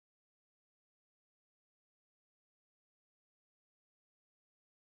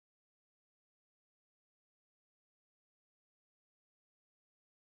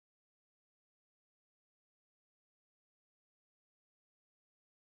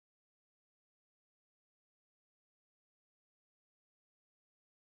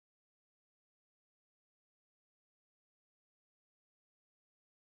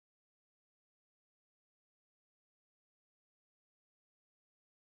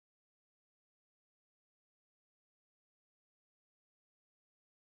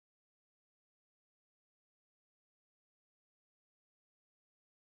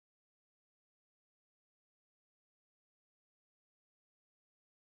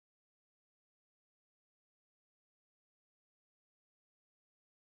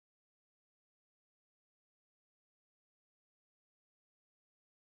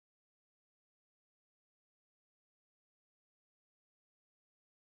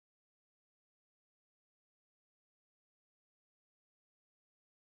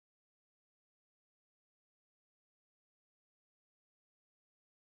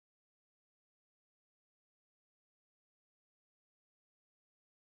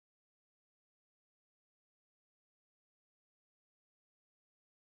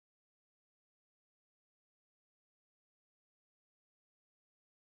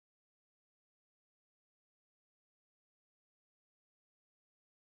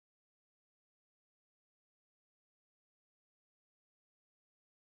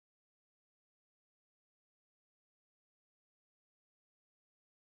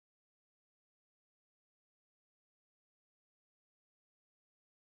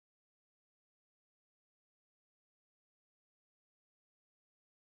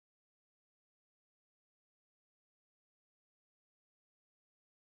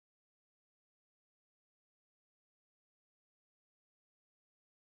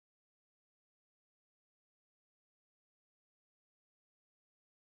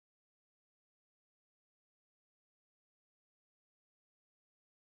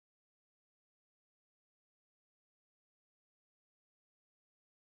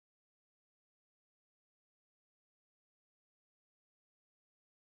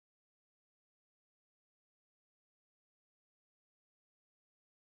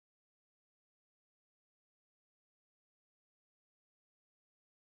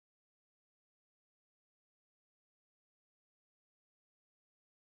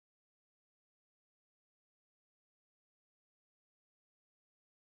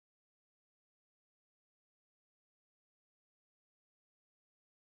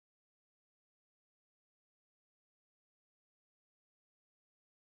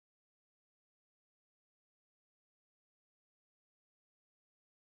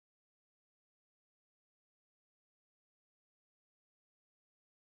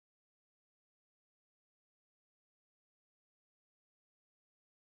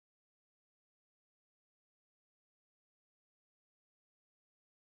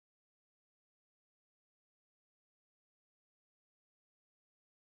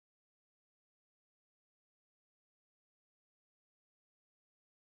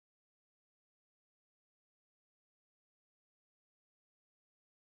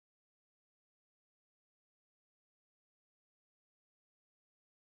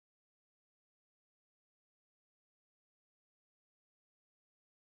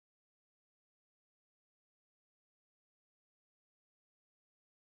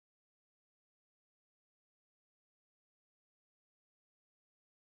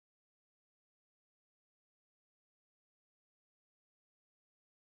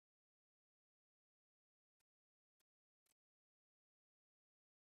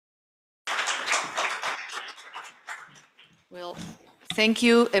Well, thank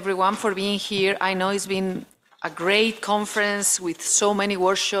you everyone for being here. I know it's been a great conference with so many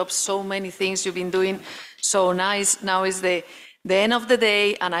workshops, so many things you've been doing. So nice. Now is the end of the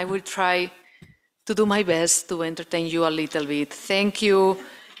day, and I will try to do my best to entertain you a little bit. Thank you,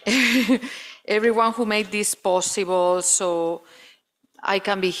 everyone who made this possible. So I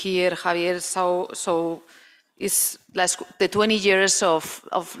can be here, Javier. So it's the 20 years of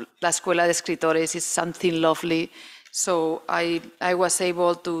La Escuela de Escritores is something lovely. So I was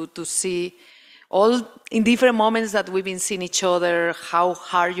able to see all in different moments that we've been seeing each other, how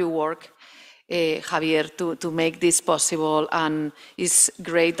hard you work, Javier, to make this possible. And it's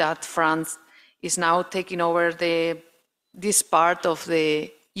great that France is now taking over this part of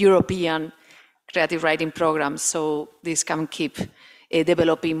the European creative writing program. So this can keep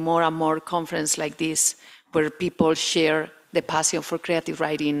developing more and more conferences like this, where people share the passion for creative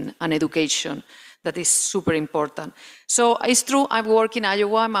writing and education. That is super important. So it's true, I work in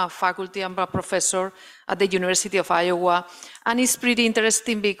Iowa. I'm a faculty and a professor at the University of Iowa. And it's pretty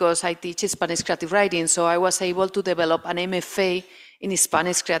interesting because I teach Spanish creative writing. So I was able to develop an MFA in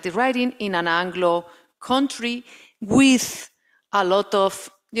Spanish creative writing in an Anglo country with a lot of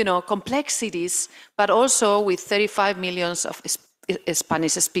complexities, but also with 35 million of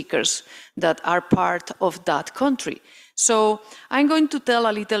Spanish speakers that are part of that country. So I'm going to tell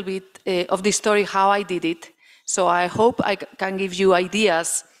a little bit of the story, how I did it. So I hope I can give you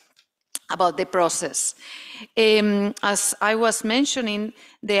ideas about the process. As I was mentioning,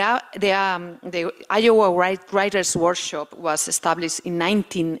 the Iowa Writers' Workshop was established in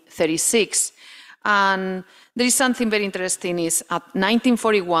 1936. And there is something very interesting is at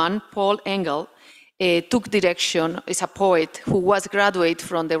 1941, Paul Engel took direction, is a poet who was graduate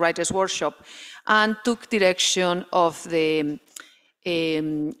from the Writers' Workshop, and took direction of the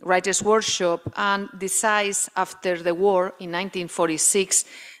Writers' Workshop and decides after the war in 1946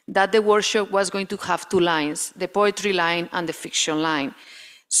 that the workshop was going to have two lines, the poetry line and the fiction line.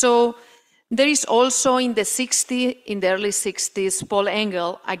 So there is also in the early 60s, Paul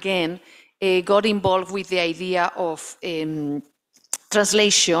Engel again got involved with the idea of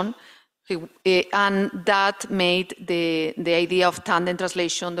translation, and that made the idea of tandem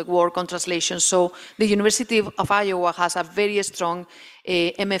translation, the work on translation. So the University of Iowa has a very strong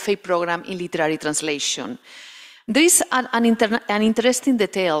MFA program in literary translation. There is an interesting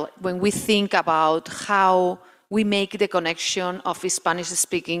detail when we think about how we make the connection of the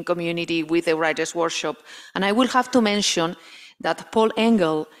Spanish-speaking community with the Writers' Workshop. And I will have to mention that Paul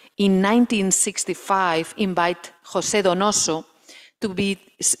Engel in 1965 invited José Donoso to be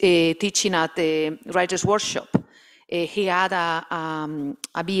teaching at the Writers' Workshop. He had a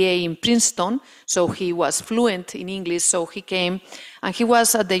BA in Princeton, so he was fluent in English, so he came, and he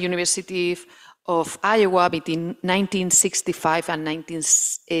was at the University of Iowa between 1965 and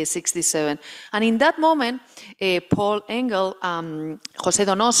 1967. And in that moment, Paul Engel, José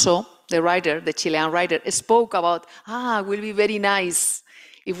Donoso, the writer, the Chilean writer, spoke about, it will be very nice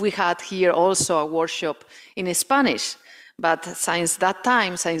if we had here also a workshop in Spanish. But since that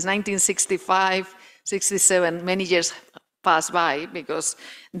time, since 1965, 67, many years passed by because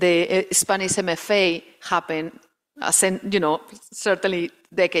the Spanish MFA happened, certainly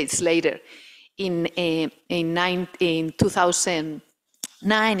decades later. In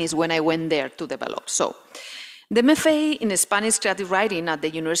 2009 is when I went there to develop. So the MFA in Spanish creative writing at the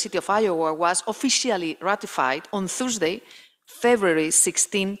University of Iowa was officially ratified on Thursday, February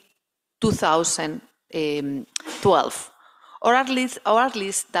 16, 2012. Or at least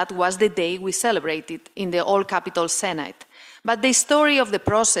that was the day we celebrated in the All-Capital Senate. But the story of the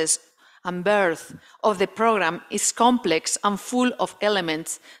process and birth of the program is complex and full of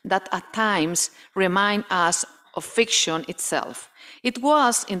elements that at times remind us of fiction itself. It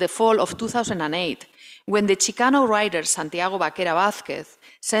was in the fall of 2008 when the Chicano writer Santiago Vaquera Vázquez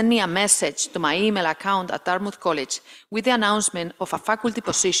sent me a message to my email account at Dartmouth College with the announcement of a faculty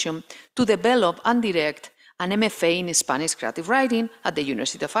position to develop and direct an MFA in Spanish creative writing at the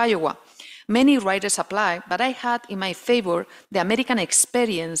University of Iowa. Many writers applied, but I had in my favor the American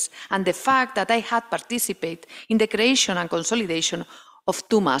experience and the fact that I had participated in the creation and consolidation of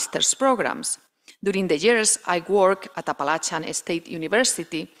two master's programs. During the years, I worked at Appalachian State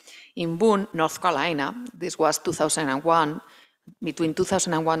University in Boone, North Carolina. This was 2001. Between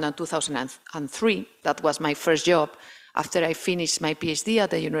 2001 and 2003, that was my first job. After I finished my PhD at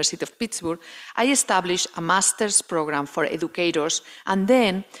the University of Pittsburgh, I established a master's program for educators, and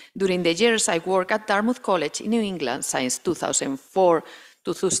then during the years I worked at Dartmouth College in New England since 2004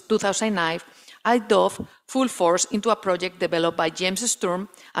 to 2009 I dove full force into a project developed by James Sturm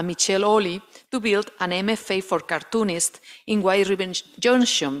and Michelle Oley to build an MFA for cartoonists in White River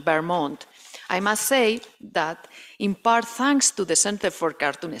Junction, Vermont. I must say that, in part thanks to the Center for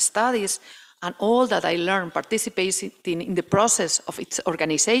Cartoon Studies and all that I learned participating in the process of its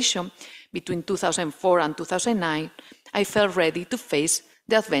organization between 2004 and 2009, I felt ready to face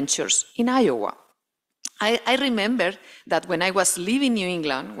the adventures in Iowa. I remember that when I was leaving New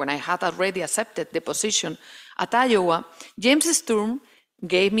England, when I had already accepted the position at Iowa, James Sturm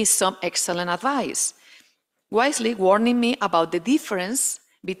gave me some excellent advice, wisely warning me about the difference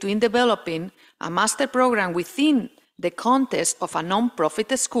between developing a master program within the context of a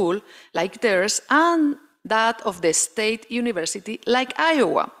non-profit school like theirs and that of the state university like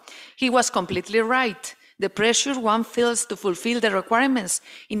Iowa. He was completely right. The pressure one feels to fulfill the requirements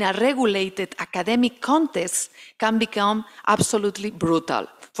in a regulated academic context can become absolutely brutal.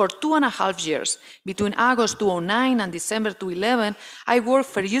 For 2.5 years, between August 2009 and December 2011, I worked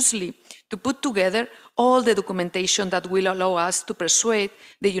furiously to put together all the documentation that will allow us to persuade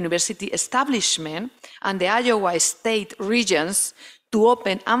the university establishment and the Iowa state regions to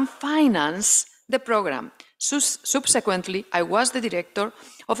open and finance the program. Subsequently, I was the director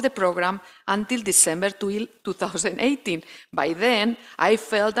of the program until December 2018. By then, I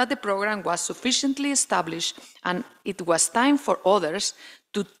felt that the program was sufficiently established and it was time for others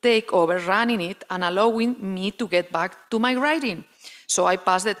to take over running it and allowing me to get back to my writing. So I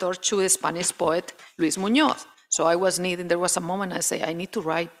passed the torch to the Spanish poet Luis Muñoz. So I was needing, there was a moment I say, I need to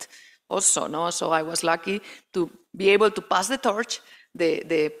write also, no? So I was lucky to be able to pass the torch.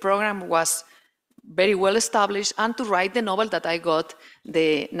 The program was very well established, and to write the novel that I got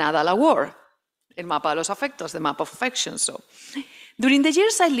the Nadal Award, El Mapa de los Afectos, the map of affections. So, during the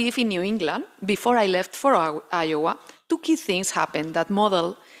years I lived in New England, before I left for Iowa, two key things happened that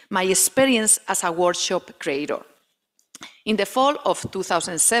model my experience as a workshop creator. In the fall of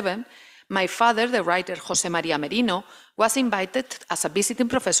 2007, my father, the writer Jose Maria Merino, was invited as a visiting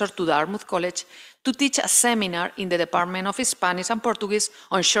professor to Dartmouth College to teach a seminar in the Department of Spanish and Portuguese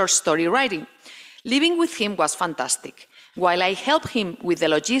on short story writing. Living with him was fantastic. While I helped him with the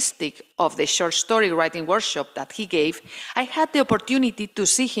logistics of the short story writing workshop that he gave, I had the opportunity to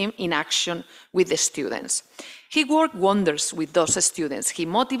see him in action with the students. He worked wonders with those students. He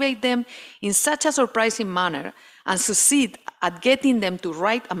motivated them in such a surprising manner and succeeded at getting them to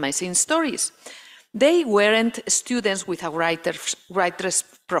write amazing stories. They weren't students with a writer's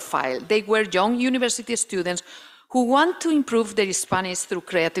profile. They were young university students who want to improve their Spanish through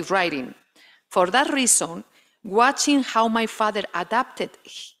creative writing. For that reason, watching how my father adapted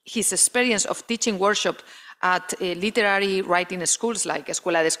his experience of teaching workshops at literary writing schools like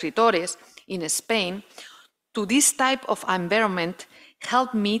Escuela de Escritores in Spain to this type of environment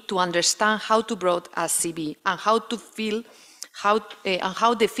helped me to understand how to broaden a CV and how to feel and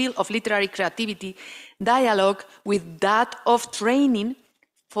how the field of literary creativity dialogue with that of training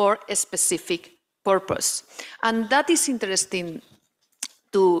for a specific purpose. And that is interesting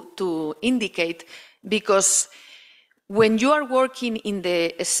to indicate, because when you are working in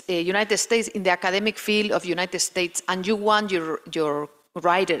the United States, in the academic field of United States, and you want your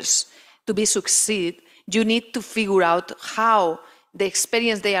writers to succeed, you need to figure out how the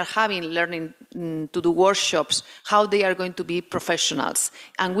experience they are having learning to do workshops, how they are going to be professionals,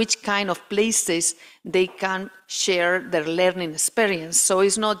 and which kind of places they can share their learning experience. So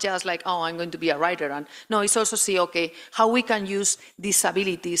it's not just like, oh, I'm going to be a writer. And no, it's also see, okay, how we can use these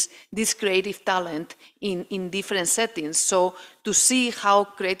abilities, this creative talent in different settings. So to see how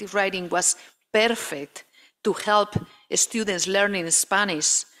creative writing was perfect to help students learning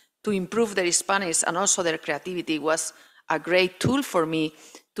Spanish, to improve their Spanish and also their creativity was a great tool for me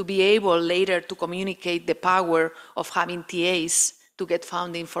to be able later to communicate the power of having TAs to get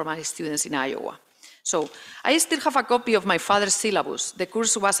funding for my students in Iowa. So I still have a copy of my father's syllabus. The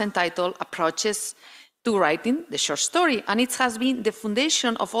course was entitled Approaches to Writing the Short Story, and it has been the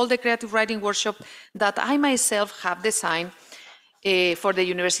foundation of all the creative writing workshops that I myself have designed for the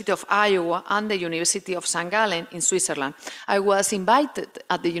University of Iowa and the University of St. Gallen in Switzerland. I was invited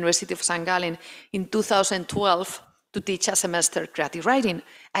at the University of St. Gallen in 2012 to teach a semester creative writing.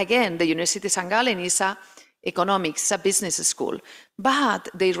 Again, the University of St. Gallen is a economics, a business school, but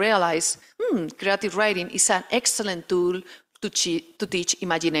they realized creative writing is an excellent tool to teach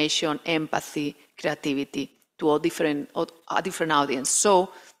imagination, empathy, creativity to a different audience. So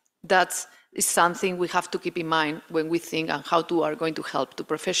that is something we have to keep in mind when we think on how to are going to help to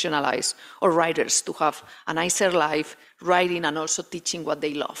professionalize our writers to have a nicer life, writing and also teaching what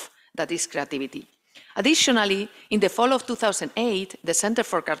they love, that is creativity. Additionally, in the fall of 2008, the Center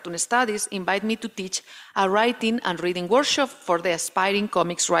for Cartoon Studies invited me to teach a writing and reading workshop for the aspiring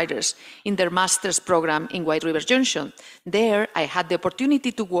comics writers in their master's program in White River Junction. There, I had the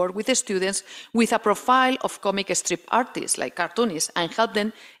opportunity to work with the students with a profile of comic strip artists, like cartoonists, and help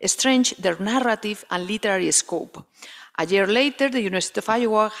them estrange their narrative and literary scope. A year later, the University of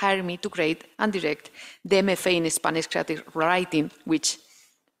Iowa hired me to create and direct the MFA in Spanish Creative Writing, which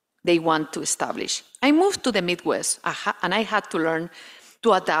they want to establish. I moved to the Midwest, and I had to learn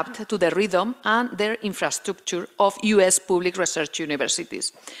to adapt to the rhythm and their infrastructure of US public research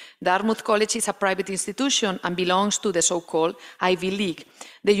universities. Dartmouth College is a private institution and belongs to the so-called Ivy League.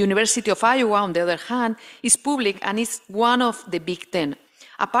 The University of Iowa, on the other hand, is public and is one of the Big Ten.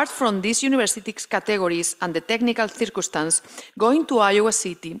 Apart from these universities categories and the technical circumstance, going to Iowa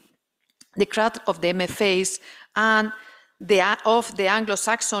City, the crowd of the MFAs and of the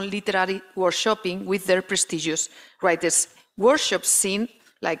Anglo-Saxon literary workshopping with their prestigious writers' workshops seemed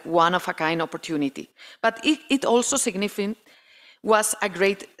like one-of-a-kind opportunity. But it also significant was a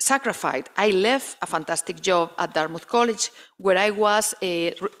great sacrifice. I left a fantastic job at Dartmouth College, where I was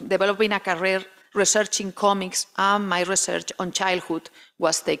developing a career researching comics, and my research on childhood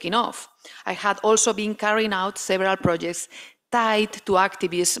was taking off. I had also been carrying out several projects tied to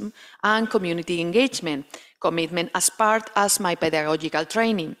activism and community engagement, commitment as part of my pedagogical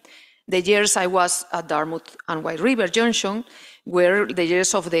training. The years I was at Dartmouth and White River Junction were the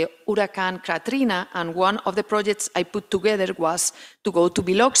years of the Hurricane Katrina, and one of the projects I put together was to go to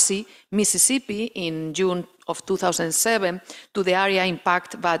Biloxi, Mississippi in June of 2007 to the area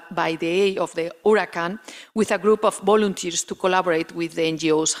impacted by the aid of the hurricane with a group of volunteers to collaborate with the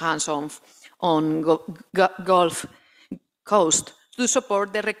NGOs on Gulf Coast to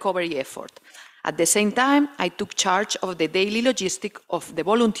support the recovery effort. At the same time, I took charge of the daily logistics of the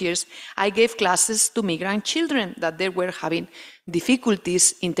volunteers. I gave classes to migrant children that they were having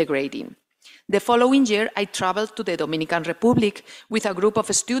difficulties integrating. The following year, I traveled to the Dominican Republic with a group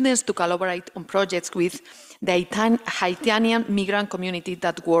of students to collaborate on projects with the Haitian migrant community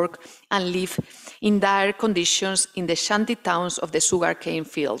that work and live in dire conditions in the shanty towns of the sugarcane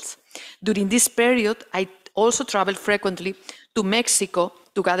fields. During this period, I also traveled frequently to Mexico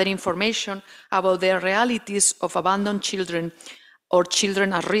to gather information about the realities of abandoned children or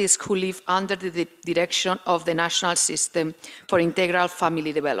children at risk who live under the direction of the National System for Integral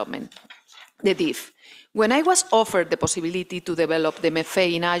Family Development, the DIF. When I was offered the possibility to develop the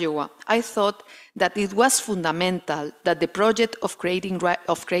MFA in Iowa, I thought that it was fundamental that the project of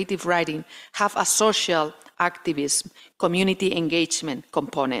creative writing have a social activism, community engagement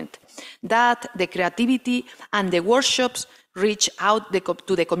component, that the creativity and the workshops reach out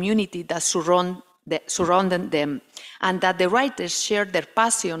to the community that surrounded them, and that the writers share their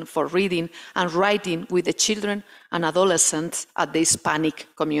passion for reading and writing with the children and adolescents at the Hispanic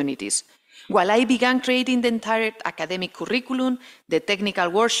communities. While I began creating the entire academic curriculum, the technical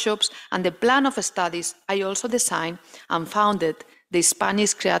workshops, and the plan of studies, I also designed and founded the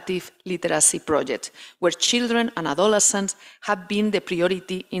Spanish Creative Literacy Project, where children and adolescents have been the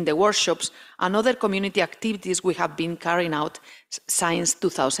priority in the workshops and other community activities we have been carrying out since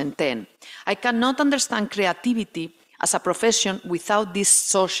 2010. I cannot understand creativity as a profession without this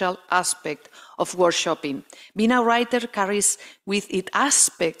social aspect of workshopping. Being a writer carries with it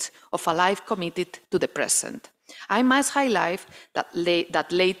aspects of a life committed to the present. I must highlight that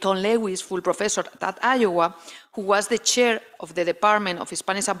Leighton Lewis, full professor at Iowa, who was the chair of the Department of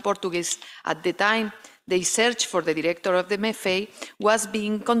Spanish and Portuguese at the time the search for the director of the MFA was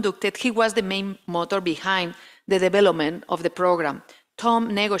being conducted. He was the main motor behind the development of the program.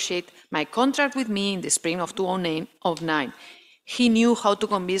 Tom negotiated my contract with me in the spring of 2009. He knew how to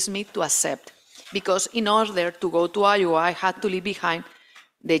convince me to accept, because in order to go to Iowa, I had to leave behind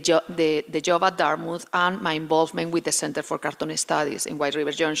the job at Dartmouth and my involvement with the Center for Cartoon Studies in White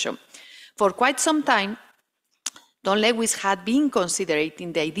River Junction. For quite some time, Don Lewis had been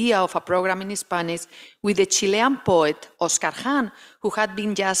considering the idea of a program in Spanish with the Chilean poet Oscar Hahn, who had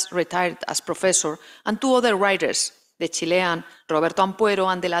been just retired as professor, and two other writers, the Chilean Roberto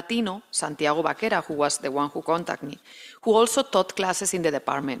Ampuero and the Latino Santiago Vaquera, who was the one who contacted me, who also taught classes in the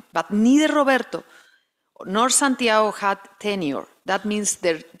department. But neither Roberto nor Santiago had tenure. That means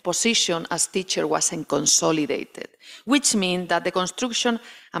their position as teacher wasn't consolidated, which means that the construction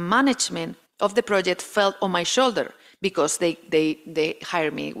and management of the project fell on my shoulder because they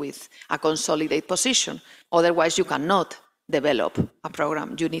hired me with a consolidated position. Otherwise, you cannot develop a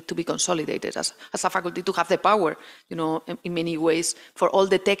program. You need to be consolidated as a faculty to have the power, in many ways, for all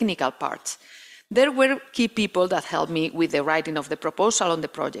the technical parts. There were key people that helped me with the writing of the proposal on the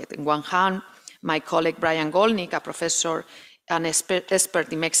project. On one hand, My colleague Brian Golnick, a professor, an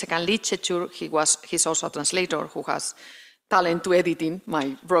expert in Mexican literature, he's also a translator who has talent to editing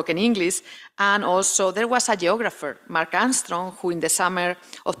my broken English. And also there was a geographer, Mark Armstrong, who in the summer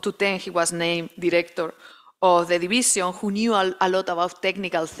of 2010, he was named director of the division, who knew a lot about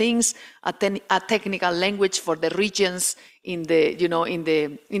technical things, a technical language for the regions in the,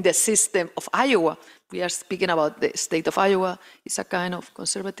 in the system of Iowa. We are speaking about the state of Iowa. It's a kind of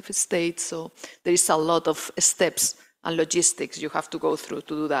conservative state, so there is a lot of steps and logistics you have to go through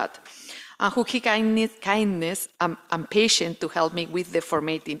to do that. And who he kindness and patience to help me with the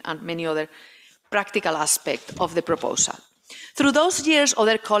formatting and many other practical aspects of the proposal. Through those years,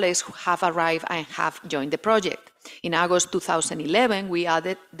 other colleagues have arrived and have joined the project. In August 2011, we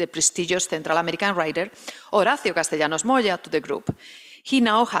added the prestigious Central American writer Horacio Castellanos Moya to the group. He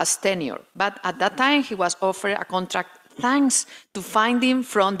now has tenure, but at that time he was offered a contract thanks to funding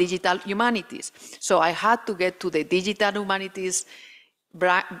from digital humanities. So I had to get to the digital humanities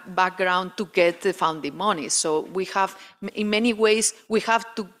background to get the funding money. So we have, in many ways, we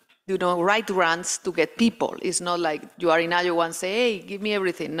have to write grants to get people. It's not like you are in Iowa and say, hey, give me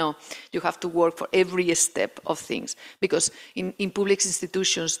everything. No, you have to work for every step of things. Because in public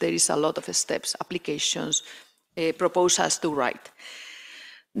institutions, there is a lot of steps, applications, proposals to write.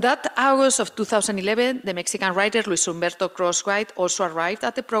 That August of 2011, the Mexican writer Luis Humberto Cross-White also arrived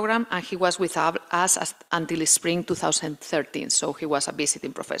at the program, and he was with us until spring 2013, so he was a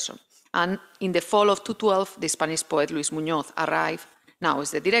visiting professor. And in the fall of 2012, the Spanish poet Luis Muñoz arrived, now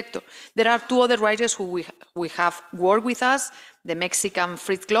is the director. There are two other writers who we have worked with us, the Mexican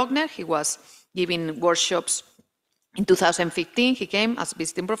Fritz Glockner, he was giving workshops in 2015, he came as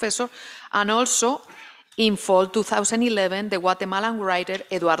visiting professor, and also in fall 2011, the Guatemalan writer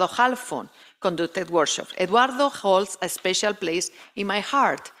Eduardo Halfon conducted workshops. Eduardo holds a special place in my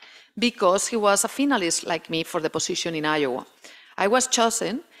heart because he was a finalist like me for the position in Iowa. I was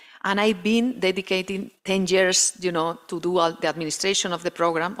chosen, and I've been dedicating 10 years, to do all the administration of the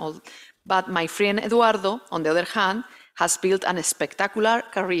program. But my friend Eduardo, on the other hand, has built a spectacular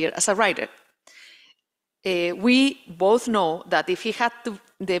career as a writer. We both know that if he had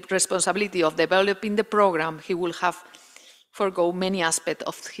the responsibility of developing the program, he will have forgo many aspects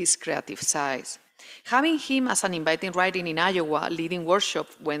of his creative side. Having him as an inviting writer in Iowa, leading workshop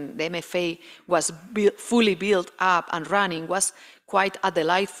when the MFA was fully built up and running was quite a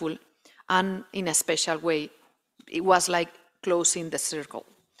delightful and in a special way. It was like closing the circle.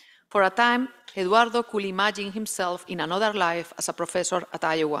 For a time, Eduardo could imagine himself in another life as a professor at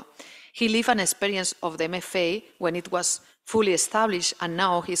Iowa. He lived an experience of the MFA when it was fully established, and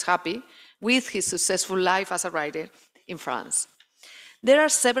now he's happy with his successful life as a writer in France. There are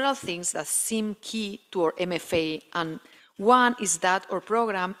several things that seem key to our MFA, and one is that our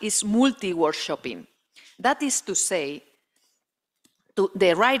program is multi-workshopping. That is to say,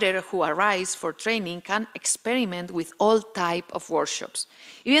 the writer who arrives for training can experiment with all types of workshops.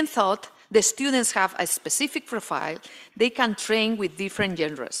 Even though the students have a specific profile, they can train with different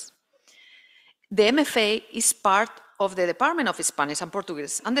genres. The MFA is part of the Department of Spanish and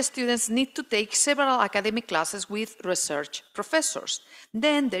Portuguese, and the students need to take several academic classes with research professors.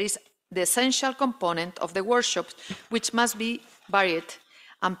 Then there is the essential component of the workshops, which must be varied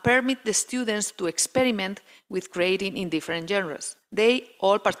and permit the students to experiment with creating in different genres. They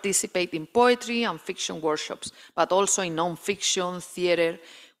all participate in poetry and fiction workshops, but also in non-fiction, theater,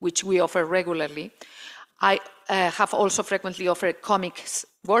 which we offer regularly. I have also frequently offered comics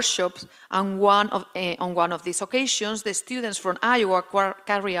workshops, and on one of these occasions, the students from Iowa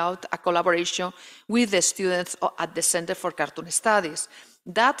carry out a collaboration with the students at the Center for Cartoon Studies.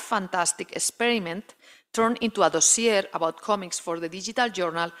 That fantastic experiment turned into a dossier about comics for the digital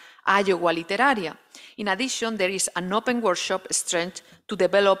journal Iowa Literaria. In addition, there is an open workshop strength to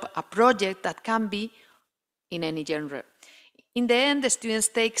develop a project that can be in any genre. In the end, the students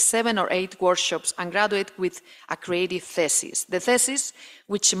take 7 or 8 workshops and graduate with a creative thesis. The thesis,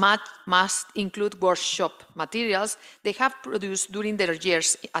 which must include workshop materials they have produced during their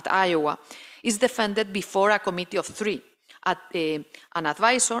years at Iowa, is defended before a committee of 3, an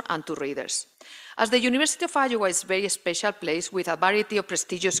advisor and 2 readers. As the University of Iowa is a very special place with a variety of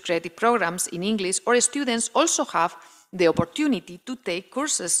prestigious creative programs in English, our students also have the opportunity to take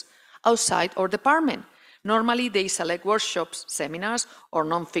courses outside our department. Normally, they select workshops, seminars, or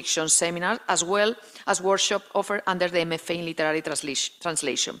non-fiction seminars, as well as workshops offered under the MFA in Literary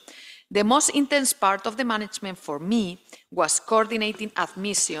Translation. The most intense part of the management for me was coordinating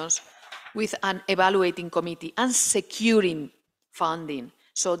admissions with an evaluating committee and securing funding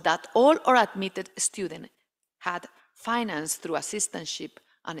so that all our admitted students had finance through assistantship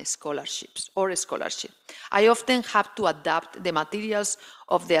and scholarships or scholarship. I often have to adapt the materials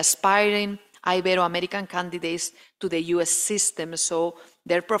of the aspiring Ibero-American candidates to the US system, so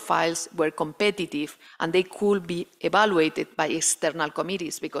their profiles were competitive and they could be evaluated by external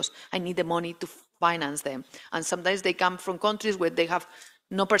committees because I need the money to finance them. And sometimes they come from countries where they have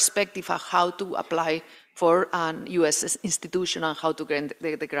no perspective of how to apply for an US institution and how to get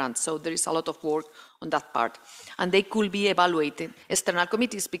the grant. So there is a lot of work on that part. And they could be evaluated, external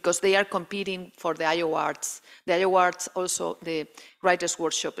committees, because they are competing for the IO Arts. The IO Arts also, the Writers'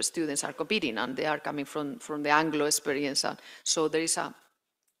 Workshop students are competing, and they are coming from the Anglo experience. And so there is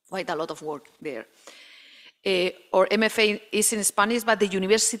quite a lot of work there. Our MFA is in Spanish, but the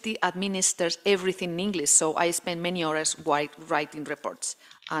university administers everything in English, so I spend many hours writing reports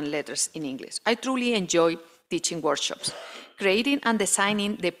and letters in English. I truly enjoy teaching workshops. Creating and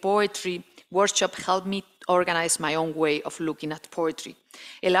designing the poetry workshop helped me organize my own way of looking at poetry,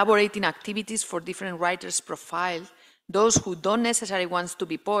 elaborating activities for different writers' profiles, those who don't necessarily want to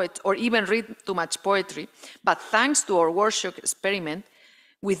be poets or even read too much poetry, but thanks to our workshop experiment,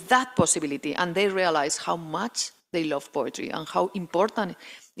 with that possibility, and they realize how much they love poetry and how important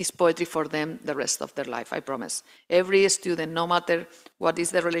is poetry for them the rest of their life, I promise. Every student, no matter what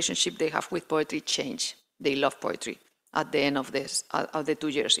is the relationship they have with poetry, change. They love poetry at the end of the 2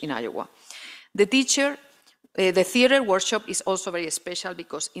 years in Iowa. The theater workshop is also very special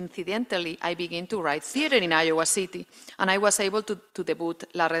because incidentally, I began to write theater in Iowa City, and I was able to debut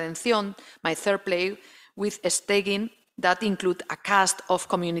La Redención, my third play, with staging that include a cast of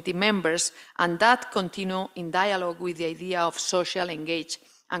community members, and that continue in dialogue with the idea of social engagement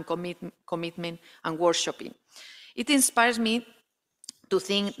and commitment and workshopping. It inspires me to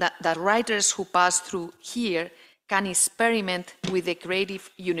think that writers who pass through here can experiment with the creative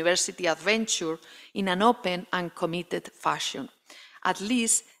university adventure in an open and committed fashion. At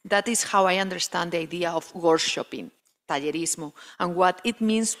least that is how I understand the idea of workshopping, tallerismo, and what it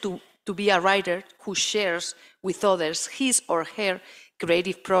means to be a writer who shares with others his or her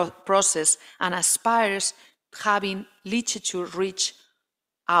creative process and aspires having literature reach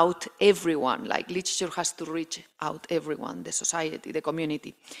out everyone, like literature has to reach out everyone, the society, the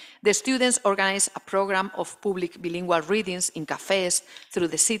community. The students organize a program of public bilingual readings in cafes through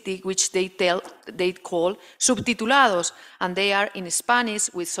the city, which they call subtitulados, and they are in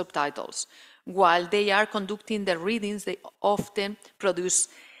Spanish with subtitles. While they are conducting the readings, they often produce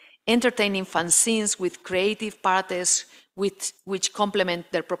entertaining fanzines with creative parties which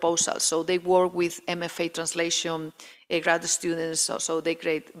complement their proposals. So they work with MFA translation grad students, so they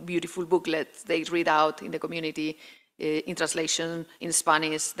create beautiful booklets they read out in the community in translation in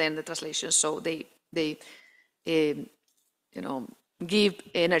Spanish, then the translation, so they give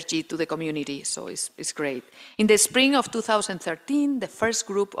energy to the community, so it's great. In the spring of 2013, the first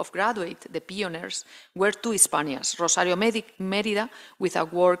group of graduates, the pioneers, were two Hispanias, Rosario Mérida with a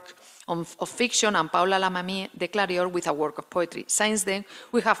work of fiction and Paula Lamamie de Clarior with a work of poetry. Since then,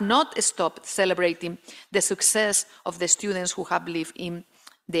 we have not stopped celebrating the success of the students who have lived in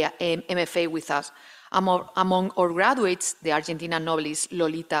the MFA with us. Among our graduates, the Argentine novelist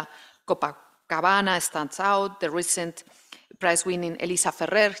Lolita Copacabana stands out, the recent prize-winning Elisa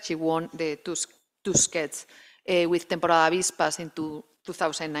Ferrer, she won the Tusquets with Temporada Avispas in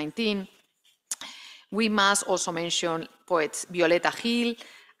 2019. We must also mention poets Violeta Gil,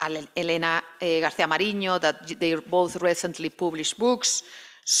 Elena García Marino, that they both recently published books.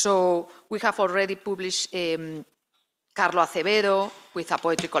 So we have already published Carlo Acevedo with a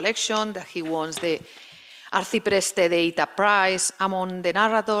poetry collection that he won the Arcipreste de Ita Prize. Among the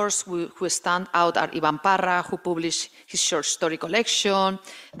narrators who stand out are Ivan Parra, who published his short story collection,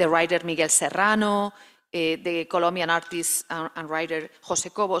 the writer Miguel Serrano, the Colombian artist and writer Jose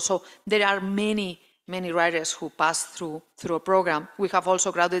Cobo. So there are many writers who pass through a program. We have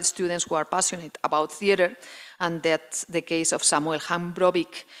also graduate students who are passionate about theater, and that's the case of Samuel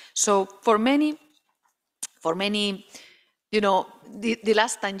Hambrovic. So for many, the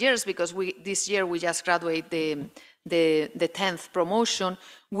last 10 years, because this year we just graduated the 10th promotion,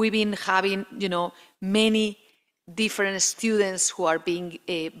 we've been having, many different students who are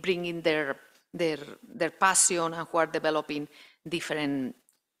bringing their passion and who are developing different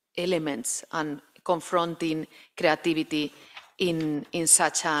elements and confronting creativity in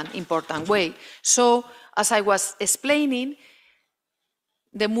such an important way. So, as I was explaining,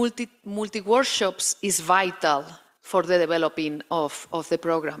 the multi-workshops is vital for the developing of the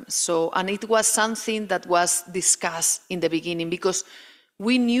program. So, and it was something that was discussed in the beginning because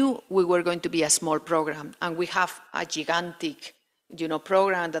we knew we were going to be a small program, and we have a gigantic,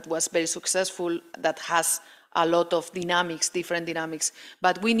 program that was very successful, that has a lot of dynamics, different dynamics.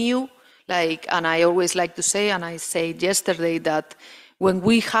 But we knew, like, and I always like to say, and I said yesterday, that when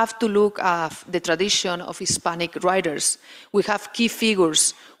we have to look at the tradition of Hispanic writers, we have key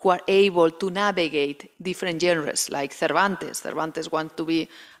figures who are able to navigate different genres, like Cervantes. Cervantes wanted to be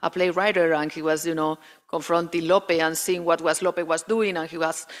a playwright, and he was, confronting Lope and seeing what Lope was doing, and he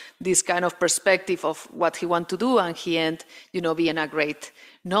has this kind of perspective of what he wanted to do, and he ended, being a great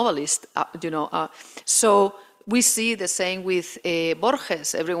novelist, So we see the same with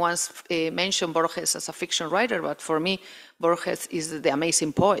Borges. Everyone's mentioned Borges as a fiction writer, but for me, Borges is the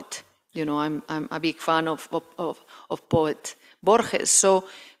amazing poet. I'm a big fan of poet Borges. So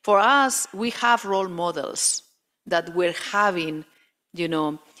for us, we have role models that we're having,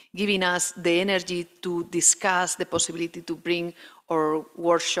 giving us the energy to discuss the possibility to bring our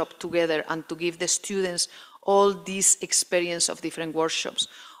workshop together and to give the students all this experience of different workshops.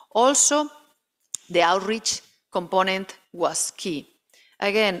 Also, the outreach component was key.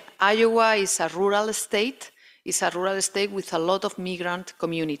 Again, Iowa is a rural state. It's a rural state with a lot of migrant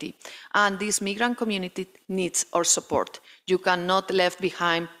community. And this migrant community needs our support. You cannot leave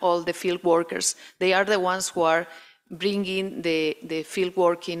behind all the field workers. They are the ones who are bringing the field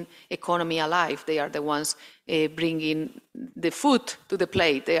working economy alive. They are the ones bringing the food to the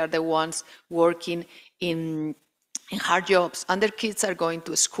plate. They are the ones working in hard jobs. And their kids are going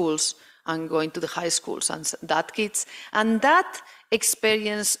to schools and going to the high schools, and that kids. And that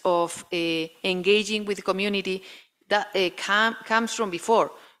experience of engaging with the community that comes from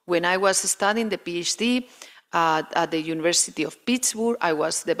before. When I was studying the PhD at the University of Pittsburgh, I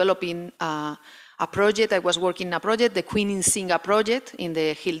was developing a project. I was working on a project, the Queen Nzinga project in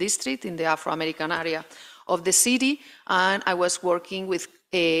the Hill District, in the Afro-American area of the city. And I was working with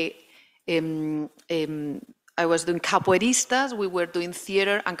I was doing capoeiristas. We were doing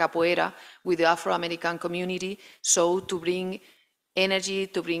theater and capoeira with the Afro-American community, so to bring energy,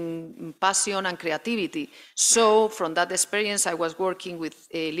 to bring passion and creativity. So from that experience, I was working with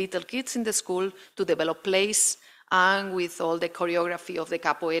little kids in the school to develop plays and with all the choreography of the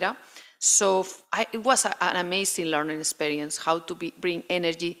capoeira. So it was an amazing learning experience, how to bring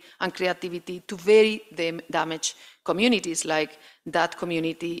energy and creativity to very damaged communities like that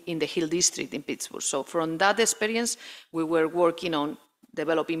community in the Hill District in Pittsburgh. So from that experience, we were working on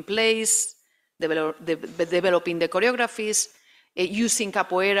developing plays, developing the choreographies, using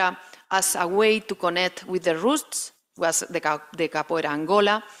capoeira as a way to connect with the roots, was the capoeira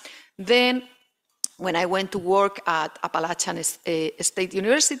Angola. Then when I went to work at Appalachian State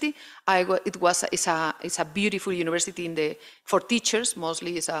University, it's a beautiful university for teachers.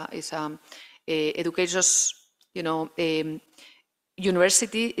 Mostly it's a educator's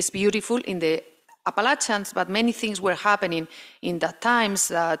university. Is beautiful in the Appalachians, but many things were happening in that times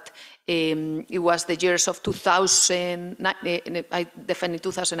that it was the years of 2000. I defended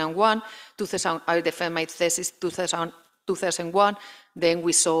 2001. I defended my thesis 2001. Then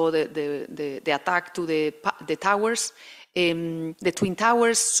we saw the attack to the towers, the Twin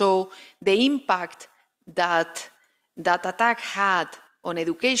Towers. So the impact that attack had on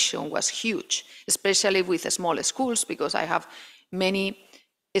education was huge, especially with small schools, because I have many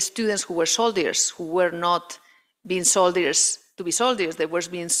students who were soldiers, who were not being soldiers to be soldiers. They were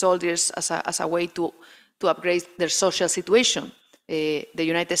being soldiers as a way to upgrade their social situation. The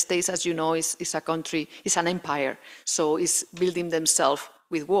United States, as you know, is a country, is an empire, so it's building themselves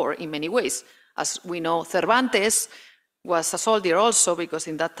with war in many ways. As we know, Cervantes was a soldier also, because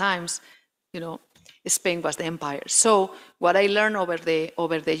in that times, Spain was the empire. So what I learned over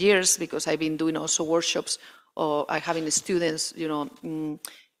the years, because I've been doing also workshops, or I having students,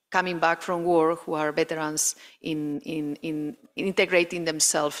 coming back from war who are veterans in integrating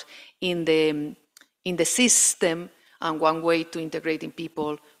themselves in the system. And one way to integrating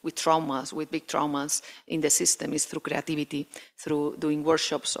people with traumas, with big traumas in the system, is through creativity, through doing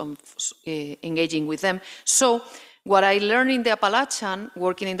workshops, engaging with them. So what I learned in the Appalachian,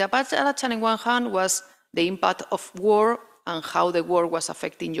 working in the Appalachian in one hand, was the impact of war and how the war was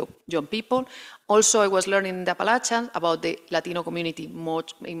affecting young people. Also, I was learning in the Appalachian about the Latino community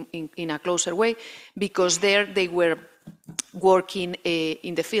much in a closer way, because there they were working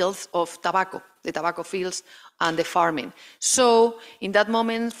in the fields of tobacco, the tobacco fields and the farming. So in that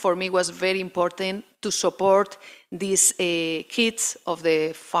moment, for me, it was very important to support these kids of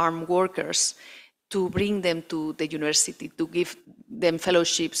the farm workers, to bring them to the university, to give them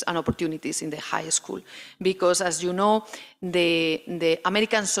fellowships and opportunities in the high school. Because as you know, the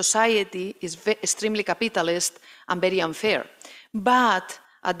American society is extremely capitalist and very unfair. But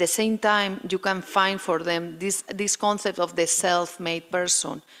at the same time, you can find for them this concept of the self-made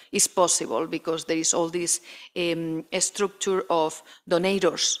person is possible because there is all this structure of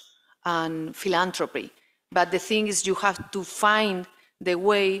donators and philanthropy. But the thing is, you have to find the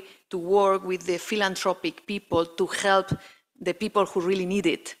way to work with the philanthropic people to help the people who really need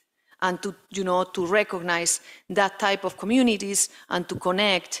it, and to, to recognize that type of communities and to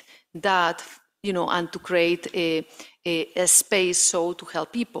connect that, and to create a space to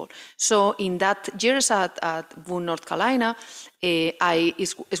help people. So in that years at Boone, North Carolina,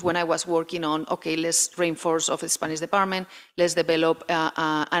 is when I was working on, okay, let's reinforce of the Spanish department, let's develop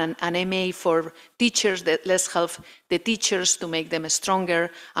an MA for teachers, let's help the teachers to make them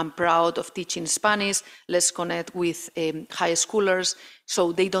stronger and proud of teaching Spanish, let's connect with high schoolers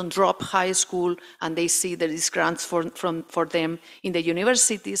so they don't drop high school and they see there is grants for them in the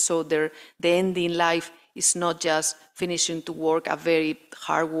university, so the end in life is not just finishing to work a very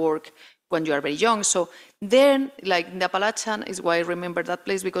hard work when you are very young. So then, like in the Appalachian, is why I remember that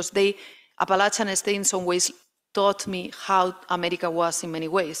place, because Appalachian State in some ways taught me how America was in many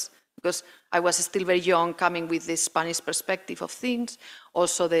ways, because I was still very young, coming with the Spanish perspective of things,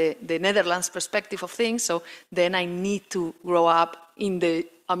 also the Netherlands perspective of things. So then I need to grow up in the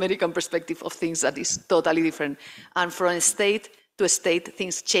American perspective of things that is totally different. And from state to state,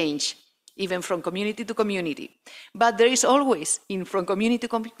 things change, even from community to community. But there is always, from community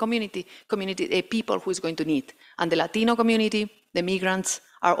to community, a people who is going to need. And the Latino community, the migrants,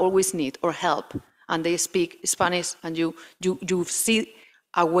 are always need or help. And they speak Spanish, and you see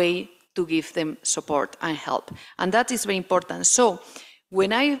a way to give them support and help. And that is very important. So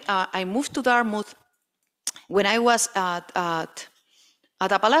when I moved to Dartmouth, when I was at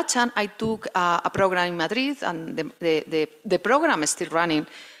Appalachian, I took a program in Madrid, and the program is still running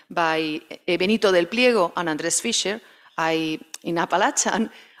by Benito del Pliego and Andres Fischer. In Appalachian,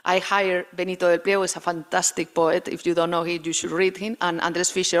 I hired Benito del Pliego, is a fantastic poet. If you don't know him, you should read him, and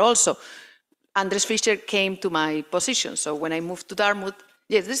Andres Fischer also. Andres Fischer came to my position. So when I moved to Dartmouth,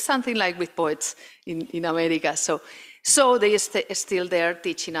 yes, there's something like with poets in America. So they still there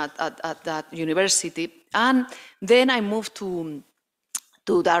teaching at that university. And then I moved to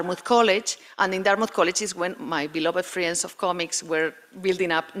Dartmouth College, and in Dartmouth College is when my beloved friends of comics were building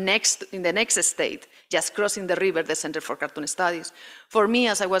up in the next state, just crossing the river, the Center for Cartoon Studies. For me,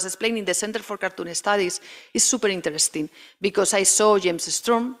 as I was explaining, the Center for Cartoon Studies is super interesting because I saw James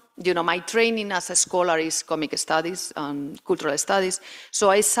Sturm. My training as a scholar is comic studies and cultural studies. So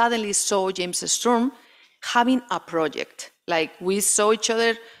I suddenly saw James Sturm having a project. Like, we saw each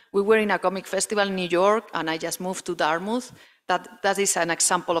other, we were in a comic festival in New York, and I just moved to Dartmouth. That is an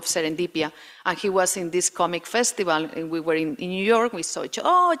example of serendipity. And he was in this comic festival, and we were in New York. We saw each other.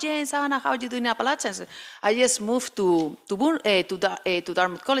 Oh, James, Anna, how are you doing in Appalachian? I just moved to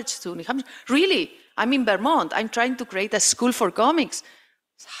Dartmouth College, to New Hampshire. Really? I'm in Vermont. I'm trying to create a school for comics.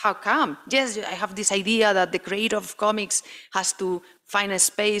 How come? Yes, I have this idea that the creator of comics has to find a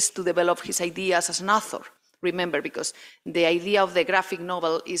space to develop his ideas as an author. Remember, because the idea of the graphic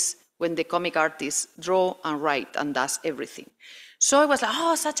novel is when the comic artist draw and write and does everything. So I was like,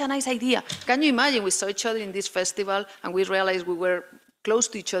 oh, such a nice idea. Can you imagine? We saw each other in this festival, and we realized we were close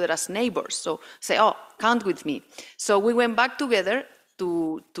to each other as neighbors. So say, oh, count with me. So we went back together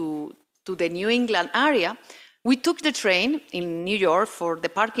to the New England area. We took the train in New York for the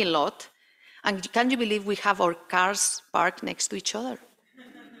parking lot, and can you believe we have our cars parked next to each other?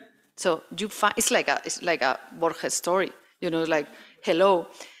 So you find, it's like a Borges story, like, hello.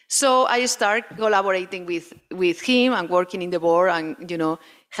 So I started collaborating with him and working in the board, and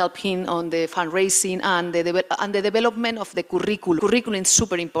help him on the fundraising and the development of the curriculum. Curriculum is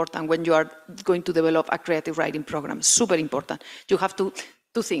super important when you are going to develop a creative writing program. Super important. You have two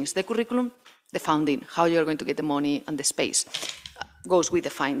things: the curriculum, the funding, how you're going to get the money, and the space goes with the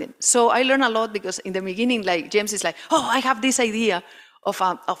funding. So I learned a lot, because in the beginning, like, James is like, oh, I have this idea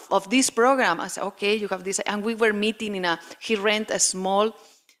of this program. I said, okay, you have this, and we were meeting he rented a small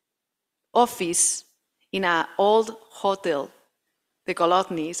office in an old hotel. The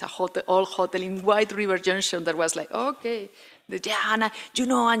Colotny is old hotel in White River Junction. That was like, okay,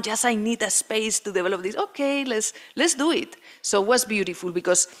 and just I need a space to develop this. Okay, let's do it. So it was beautiful,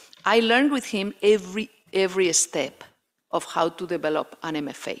 because I learned with him every step of how to develop an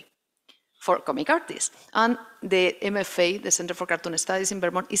MFA for comic artists. And the MFA, the Center for Cartoon Studies in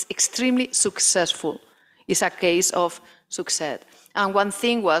Vermont, is extremely successful. It's a case of success. And one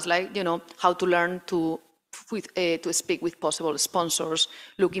thing was like, how to learn to speak with possible sponsors,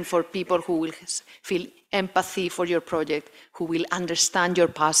 looking for people who will feel empathy for your project, who will understand your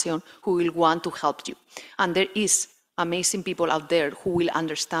passion, who will want to help you. And there is amazing people out there who will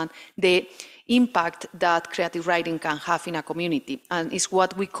understand the impact that creative writing can have in a community. And it's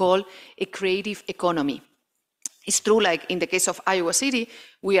what we call a creative economy. It's true, like in the case of Iowa City,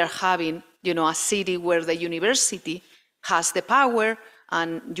 we are having, a city where the university has the power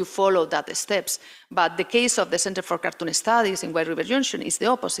and you follow that steps. But the case of the Center for Cartoon Studies in White River Junction is the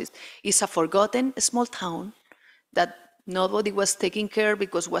opposite. It's a forgotten small town that nobody was taking care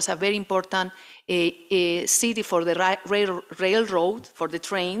because it was a very important city for the railroad, for the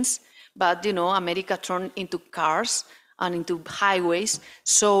trains. But, America turned into cars and into highways.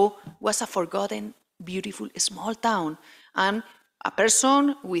 So it was a forgotten, beautiful, small town. And a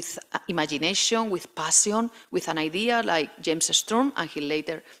person with imagination, with passion, with an idea like James Sturm, and he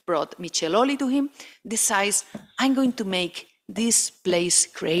later brought Michel Oli to him, decides, I'm going to make this place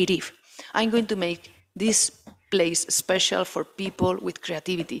creative. I'm going to make this place special for people with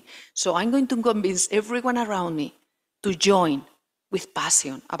creativity. So I'm going to convince everyone around me to join with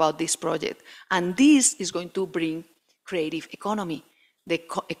passion about this project. And this is going to bring creative economy. The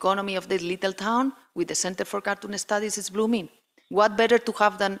economy of the little town with the Center for Cartoon Studies is blooming. What better to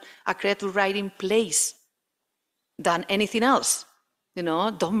have than a creative writing place than anything else?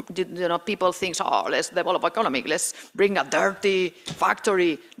 People think, oh, let's develop economy, let's bring a dirty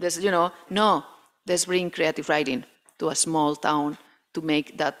factory, no, let's bring creative writing to a small town to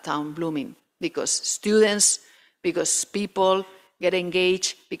make that town blooming. Because students, because people get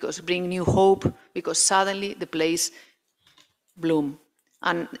engaged, because bring new hope, because suddenly the place bloom.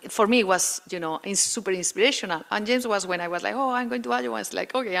 And for me, it was, super inspirational. And James was when I was like, oh, I'm going to Iowa. It's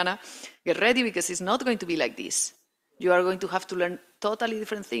like, okay, Anna, get ready because it's not going to be like this. You are going to have to learn totally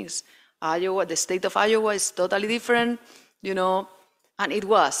different things. Iowa, the state of Iowa is totally different, and it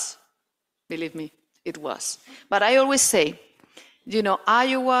was, believe me, it was. But I always say,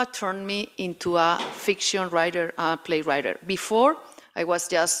 Iowa turned me into a fiction writer, a playwright. Before, I was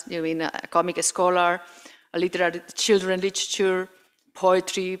just, a comic scholar, a children's literature,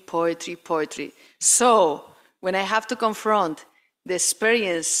 poetry. So when I have to confront the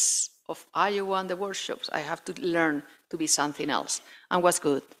experience of Iowa and the workshops, I have to learn to be something else. And what's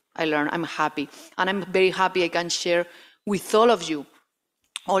good? I learned, I'm happy. And I'm very happy I can share with all of you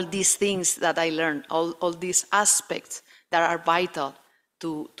all these things that I learned, all these aspects that are vital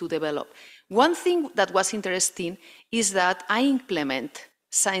to develop. One thing that was interesting is that I implement,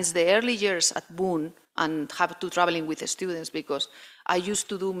 since the early years at Boone, and have to traveling with the students because I used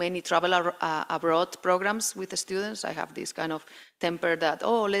to do many travel abroad programs with the students. I have this kind of temper that,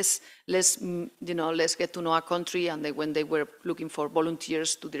 let's get to know a country. And when they were looking for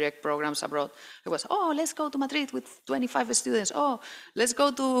volunteers to direct programs abroad, I was, let's go to Madrid with 25 students. Let's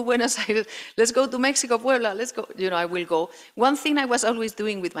go to Buenos Aires. Let's go to Mexico, Puebla. Let's go. I will go. One thing I was always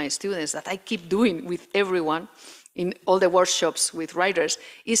doing with my students that I keep doing with everyone in all the workshops with writers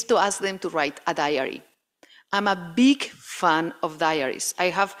is to ask them to write a diary. I'm a big fan of diaries.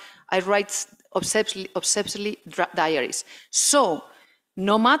 I write obsessively diaries. So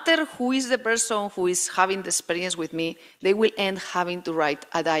no matter who is the person who is having the experience with me, they will end having to write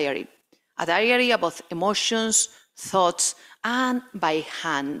a diary. A diary about emotions, thoughts, and by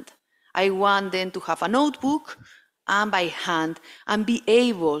hand. I want them to have a notebook and by hand and be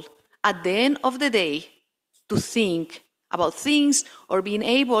able, at the end of the day, to think about things or being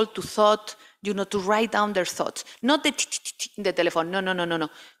able to thought, to write down their thoughts. Not the in the telephone, no.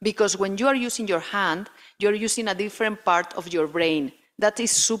 Because when you are using your hand, you're using a different part of your brain. That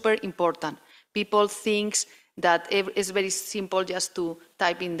is super important. People think that it's very simple just to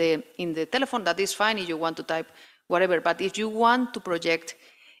type in the telephone. That is fine if you want to type whatever. But if you want to project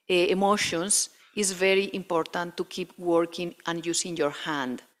emotions, it's very important to keep working and using your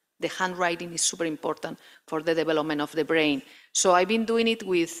hand. The handwriting is super important for the development of the brain. So I've been doing it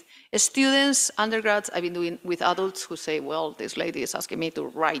with students, undergrads. I've been doing it with adults who say, well, this lady is asking me to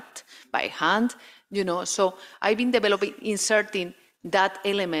write by hand, So I've been inserting that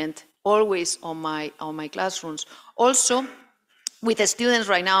element always on my classrooms. Also, with the students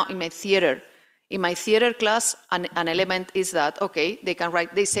right now in my theater. In my theater class, an element is that, okay, they can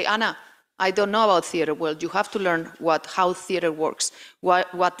write, they say, Ana, I don't know about theater. Well, you have to learn how theater works,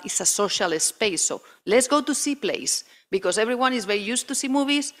 what is a social space. So let's go to see plays, because everyone is very used to see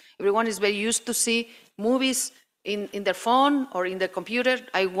movies. Everyone is very used to see movies in their phone or in their computer.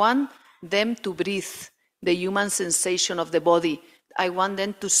 I want them to breathe the human sensation of the body. I want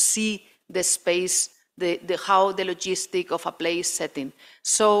them to see the space, how the logistic of a play is setting.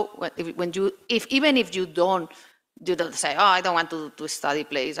 So even if you don't say, I don't want to study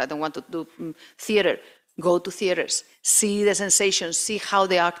plays, I don't want to do theater. Go to theaters, see the sensations, see how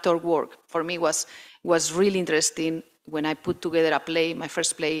the actor work. For me, was really interesting when I put together a play, my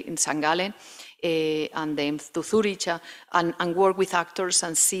first play in St. Gallen, and then to Zurich, and work with actors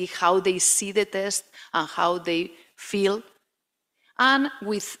and see how they see the test and how they feel. And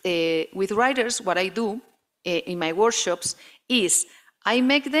with writers, what I do in my workshops is I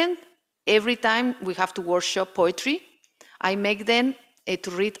make them, every time we have to workshop poetry, I make them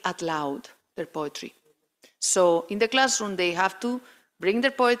to read out loud their poetry. So in the classroom, they have to bring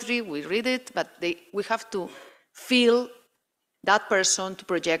their poetry, we read it, but we have to feel that person to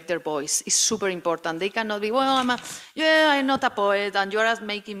project their voice. It's super important. They cannot be, well, I'm not a poet, and you're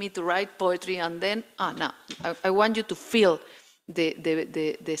making me to write poetry, and then, no. I want you to feel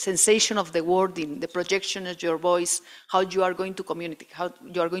the sensation of the wording, the projection of your voice, how you are going to communicate, how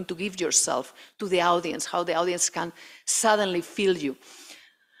you are going to give yourself to the audience, how the audience can suddenly feel you.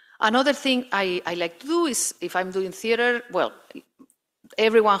 Another thing I like to do is, if I'm doing theater, well,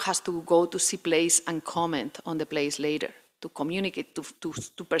 everyone has to go to see plays and comment on the plays later, to communicate,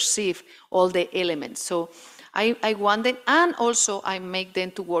 to perceive all the elements. So I want them, and also I make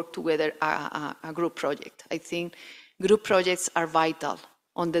them to work together a group project. I think group projects are vital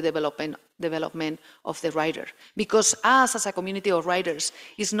on the development of the writer, because us as a community of writers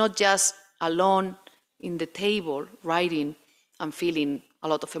is not just alone in the table writing and feeling a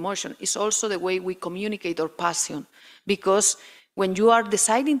lot of emotion. It's also the way we communicate our passion, because when you are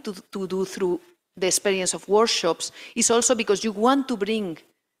deciding to do through the experience of workshops, it's also because you want to bring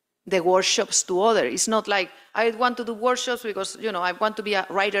the workshops to others. It's not like, I want to do workshops because, I want to be a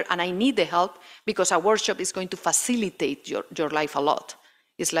writer and I need the help, because a workshop is going to facilitate your life a lot.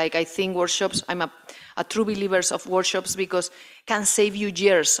 It's like, I think workshops, I'm a true believer of workshops, because can save you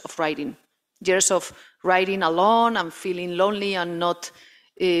years of writing alone and feeling lonely and not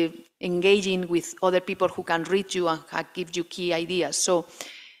engaging with other people who can read you and give you key ideas. So,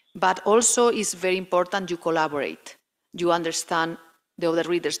 but also it's very important you collaborate, you understand the other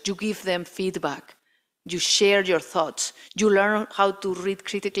readers, you give them feedback, you share your thoughts, you learn how to read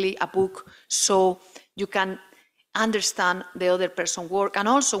critically a book so you can understand the other person's work. And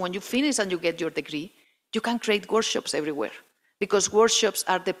also when you finish and you get your degree, you can create workshops everywhere, because workshops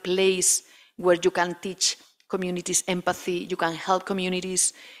are the place where you can teach communities empathy, you can help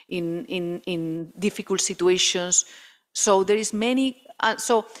communities in difficult situations. So there is many,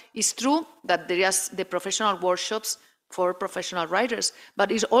 so it's true that there is the professional workshops for professional writers,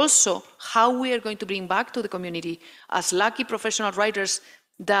 but it's also how we are going to bring back to the community as lucky professional writers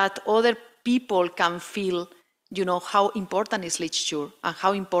that other people can feel, how important is literature and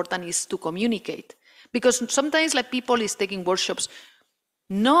how important is to communicate. Because sometimes like people is taking workshops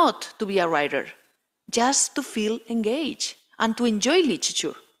not to be a writer, just to feel engaged and to enjoy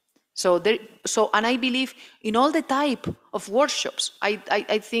literature. And I believe in all the type of workshops. I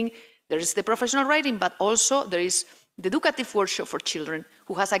think there is the professional writing, but also there is the educative workshop for children,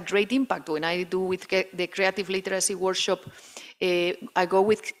 who has a great impact. When I do with the creative literacy workshop, I go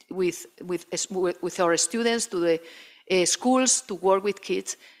with our students to the schools to work with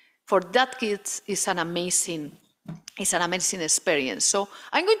kids. For that kids, it's an amazing experience. So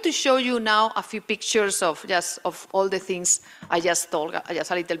I'm going to show you now a few pictures of all the things I just told,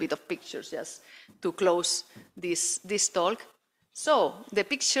 just a little bit of pictures just to close this talk. So the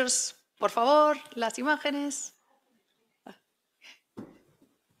pictures, por favor, las imágenes.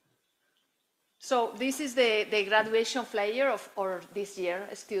 So this is the graduation flyer of our this year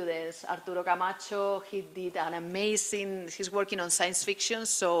students. Arturo Camacho, he did an amazing, he's working on science fiction,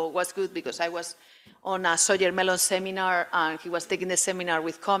 so it was good because I was on a Sawyer Mellon seminar and he was taking the seminar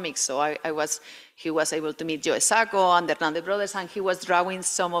with comics, so he was able to meet Joe Sacco and the Hernandez brothers, and he was drawing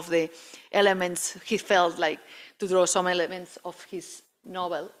some of the elements, he felt like to draw some elements of his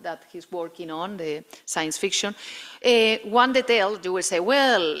novel that he's working on, the science fiction. One detail, you will say,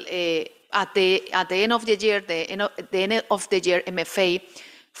 well, at the end of the year, the end of the year MFA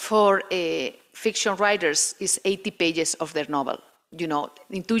for fiction writers is 80 pages of their novel.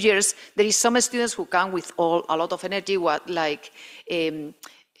 In 2 years, there is some students who come with a lot of energy, like in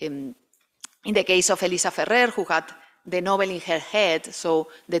the case of Elisa Ferrer, who had the novel in her head, so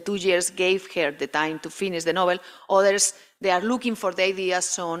the 2 years gave her the time to finish the novel. Others, they are looking for the ideas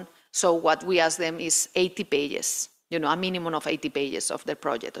soon, so what we ask them is 80 pages. A minimum of 80 pages of their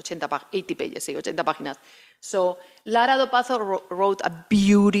project, 80 pages, 80 páginas. So Lara Dopazo wrote a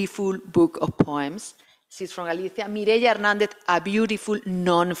beautiful book of poems. She's from Galicia. Mireia Hernandez, a beautiful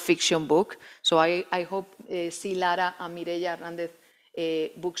non-fiction book. So I hope see Lara and Mireia Hernandez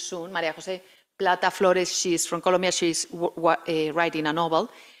book soon. María José Plata Flores, she's from Colombia, she's writing a novel.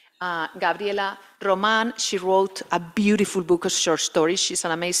 Gabriela Roman, she wrote a beautiful book of short stories. She's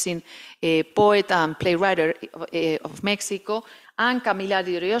an amazing poet and playwright of Mexico. And Camila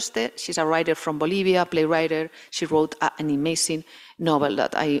Di Rioste, she's a writer from Bolivia, playwright. She wrote an amazing novel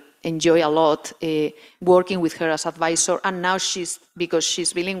that I enjoy a lot, working with her as advisor. And now because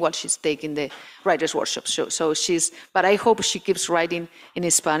she's bilingual, she's taking the writers' workshop. So but I hope she keeps writing in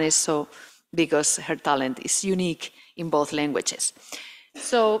Spanish, because her talent is unique in both languages.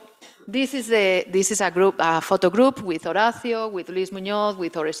 So this is a photo group with Horacio, with Luis Muñoz,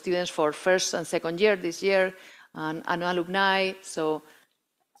 with our students for first and second year this year, and alumni. So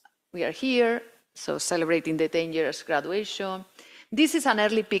we are here, so celebrating the 10 years graduation. This is an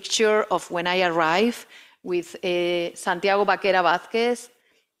early picture of when I arrived with Santiago Baquera Vázquez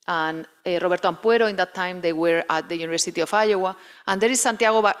and Roberto Ampuero. In that time, they were at the University of Iowa. And there is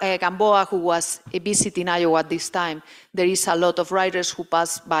Santiago Gamboa, who was visiting Iowa at this time. There is a lot of writers who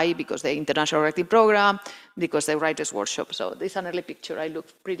passed by because the International Writing Program, because the Writers' Workshop. So this is an early picture. I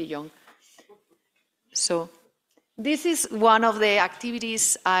look pretty young. So this is one of the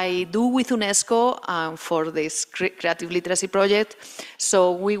activities I do with UNESCO for this creative literacy project.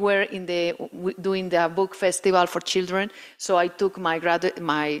 So we were doing the book festival for children. So I took my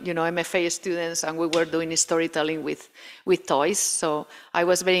MFA students, and we were doing storytelling with toys. So I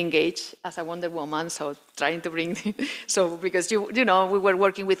was very engaged as a Wonder Woman. So trying to bring, because we were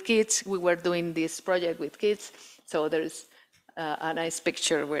working with kids, we were doing this project with kids. So there's a nice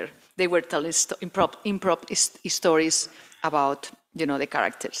picture where they were telling improv stories about, the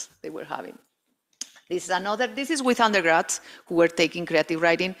characters they were having. This is with undergrads who were taking creative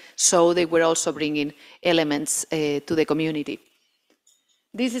writing, so they were also bringing elements to the community.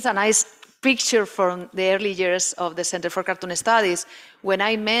 This is a nice picture from the early years of the Center for Cartoon Studies. When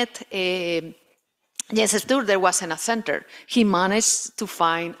I met Jens Sturr, there wasn't a center. He managed to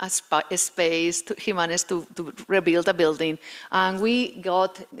find a space, he managed to rebuild a building. And we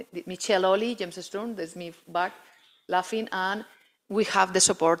got Michelle Oli, James Sturr, there's me back laughing, and we have the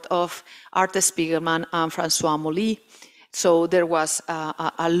support of Arte Spiegelman and Francois Molly. So there was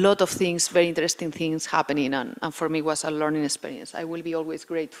a lot of things, very interesting things happening, and for me it was a learning experience. I will be always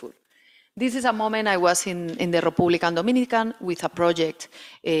grateful. This is a moment I was in the Republican Dominican with a project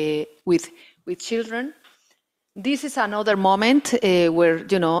with children. This is another moment where,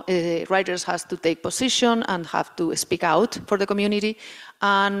 writers have to take position and have to speak out for the community.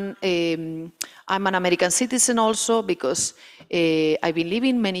 And I'm an American citizen also, because I've been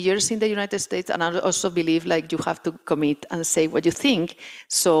living many years in the United States, and I also believe you have to commit and say what you think.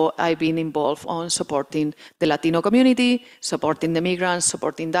 So I've been involved on supporting the Latino community, supporting the migrants,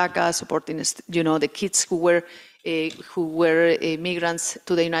 supporting DACA, supporting, the kids who were migrants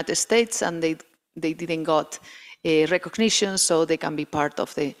to the United States, and they didn't got recognition, so they can be part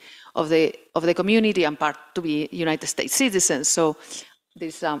of the community and part to be United States citizens. So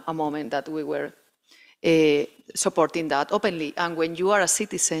this is a moment that we were supporting that openly. And when you are a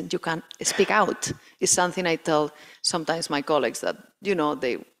citizen, you can speak out. It's something I tell sometimes my colleagues that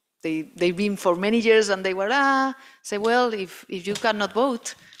they've been for many years, and they were say, well, if you cannot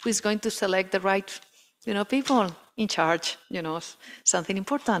vote, who is going to select the right people in charge, something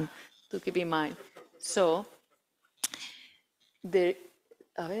important to keep in mind. So, this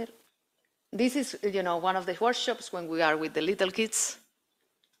is, one of the workshops when we are with the little kids.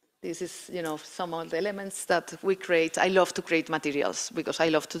 This is, some of the elements that we create. I love to create materials because I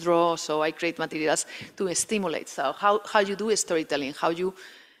love to draw, so I create materials to stimulate. So how you do storytelling, how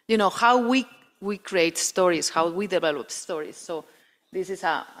how we create stories, how we develop stories. So this is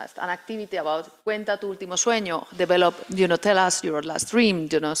an activity about cuenta tu último sueño, develop, tell us your last dream,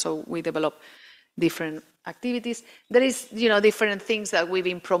 so we develop different activities. There is, different things that we've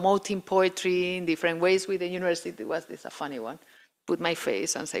been promoting poetry in different ways with the university. Was this a funny one? Put my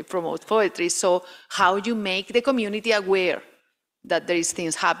face and say promote poetry. So how you make the community aware that there is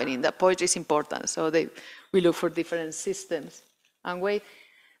things happening, that poetry is important. So we look for different systems and ways.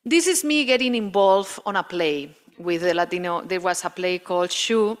 This is me getting involved on a play with the Latino. There was a play called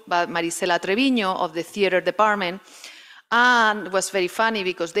Shoe by Marisela Treviño of the theater department. And it was very funny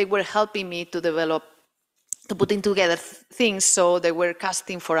because they were helping me to putting together things. So they were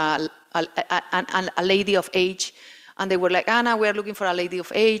casting for a lady of age. And they were like, Anna, we're looking for a lady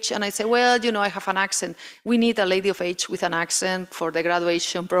of age. And I said, well, I have an accent. We need a lady of age with an accent for the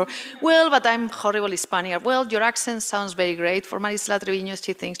graduation program. Well, but I'm horrible Spaniard. Well, your accent sounds very great for Marisela Treviño.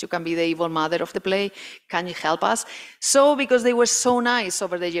 She thinks you can be the evil mother of the play. Can you help us? So because they were so nice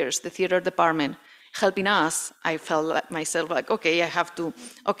over the years, the theater department, helping us, I felt like myself like, okay,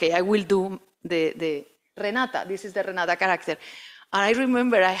 I will do the Renata. This is the Renata character. And I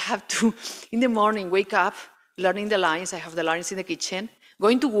remember I have to, in the morning, wake up, learning the lines. I have the lines in the kitchen,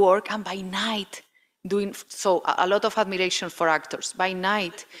 going to work, and by night, doing, so a lot of admiration for actors. By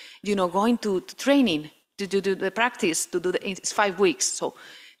night, going to training, to do the practice, to do it's 5 weeks. So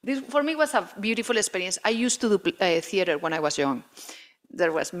this, for me, was a beautiful experience. I used to do theater when I was young.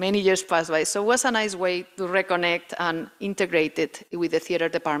 There was many years passed by, so it was a nice way to reconnect and integrate it with the theater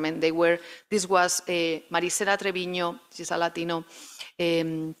department. This was Marisela Treviño, she's a Latino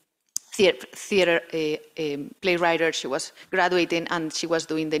theater playwright. She was graduating and she was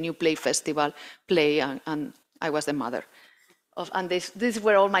doing the New Play Festival play, and I was the mother. And these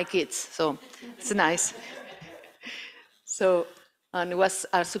were all my kids, so it's nice. So, and it was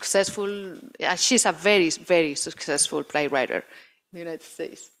a successful, she's a very, very successful playwright in the United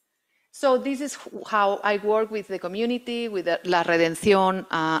States. So this is how I work with the community, with La Redención.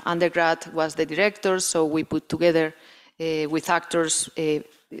 Undergrad was the director, so we put together with actors,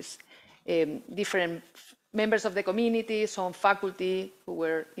 different members of the community, some faculty who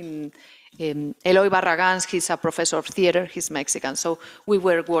were in Eloy Barragán, he's a professor of theater, he's Mexican. So we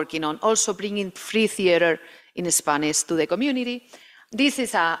were working on also bringing free theater in Spanish to the community. This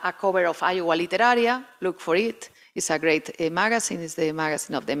is a cover of Iowa Literaria, look for it. It's a great magazine, it's the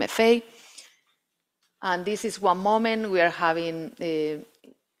magazine of the MFA. And this is one moment we are having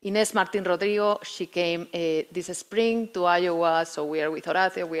Inés Martín Rodrigo. She came this spring to Iowa, so we are with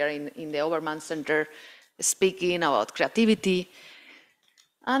Horacio, we are in the Obermann Center speaking about creativity.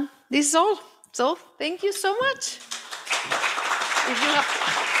 And this is all. So thank you so much. If you have...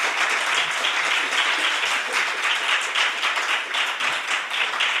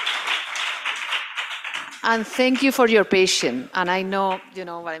 And thank you for your patience. And I know, you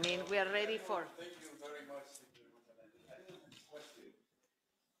know what I mean. We are ready for... Thank you very much. Question.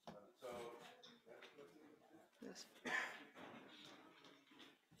 Yes.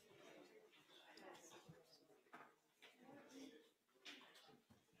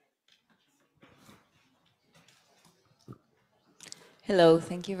 Hello,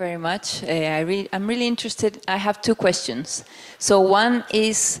 thank you very much. I'm really interested. I have two questions. So one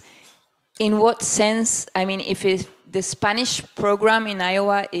is, in what sense, I mean, if the Spanish program in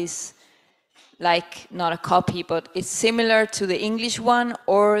Iowa is like not a copy, but it's similar to the English one,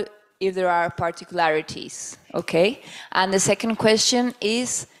 or if there are particularities, okay? And the second question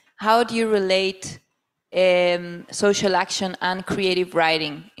is, how do you relate social action and creative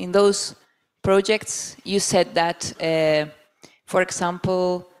writing? In those projects, you said that, for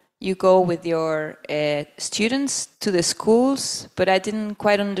example, you go with your students to the schools, but I didn't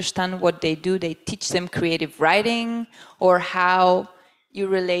quite understand what they do. They teach them creative writing, or how you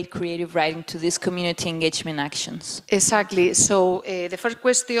relate creative writing to these community engagement actions? Exactly. So the first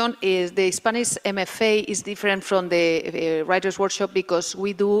question is, the Spanish MFA is different from the Writers' Workshop because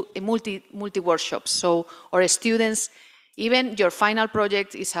we do a multi-workshops. So our students, even your final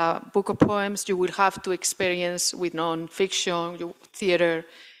project is a book of poems, you will have to experience with non-fiction, theater,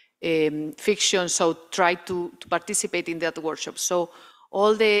 fiction, so try to participate in that workshop. So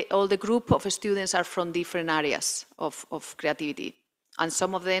all the group of students are from different areas of creativity. And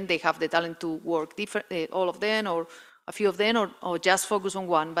some of them, they have the talent to work different, all of them, or a few of them, or just focus on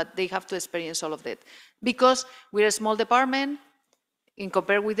one, but they have to experience all of that. Because we're a small department, in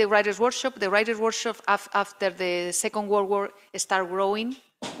compared with the Writers' Workshop after the Second World War started growing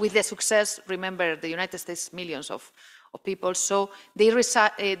with the success. Remember, the United States, millions of people, so they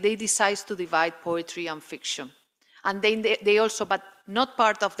decide to divide poetry and fiction. And then they also, but not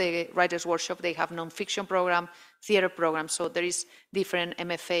part of the Writers' Workshop, they have non-fiction program, theater program, so there is different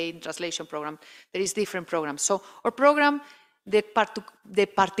MFA translation program, there is different programs. So our program, the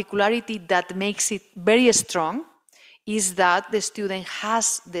particularity that makes it very strong is that the student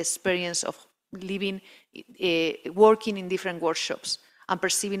has the experience of living, working in different workshops and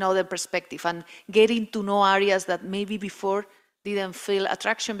perceiving other perspective and getting to know areas that maybe before didn't feel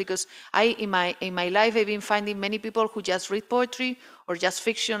attraction, because in my life I've been finding many people who just read poetry or just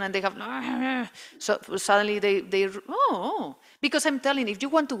fiction and they have so suddenly they because I'm telling you, if you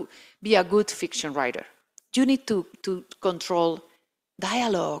want to be a good fiction writer, you need to control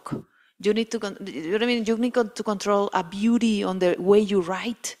dialogue. You need to, you know what I mean? You need to control a beauty on the way you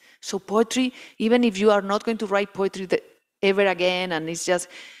write. So poetry, even if you are not going to write poetry ever again, and it's just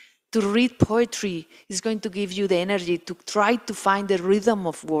to read poetry is going to give you the energy to try to find the rhythm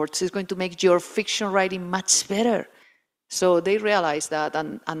of words. It's going to make your fiction writing much better. So they realize that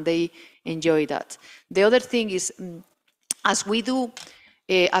and they enjoy that. The other thing is, as we do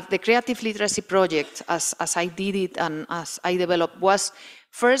at the Creative Literacy Project, as I did it and as I developed, was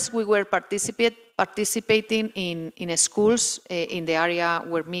First, we were participating in schools in the area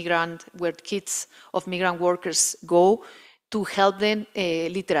where kids of migrant workers go to help them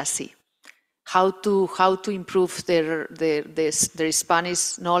literacy, how to improve their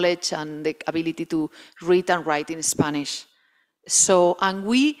Spanish knowledge and the ability to read and write in Spanish. So, and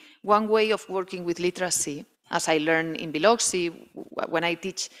one way of working with literacy, as I learned in Biloxi, when I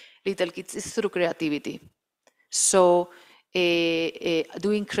teach little kids, is through creativity. So,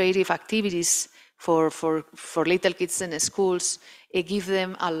 doing creative activities for little kids in schools, give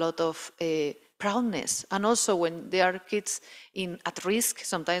them a lot of proudness. And also when they are kids at risk,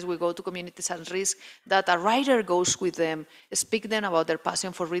 sometimes we go to communities at risk, that a writer goes with them, speak them about their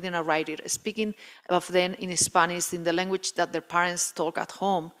passion for reading and writing, speaking of them in Spanish, in the language that their parents talk at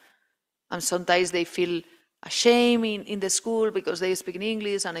home. And sometimes they feel ashamed in the school because they speak in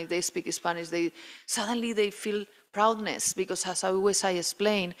English, and if they speak Spanish, suddenly they feel proudness, because as I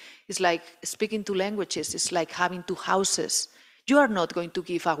explain, it's like speaking two languages, it's like having two houses. You are not going to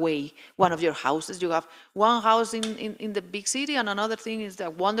give away one of your houses. You have one house in the big city, and another thing is the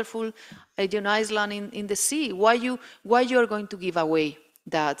wonderful island in the sea. Why you are going to give away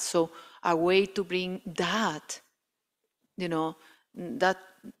that? So a way to bring that, that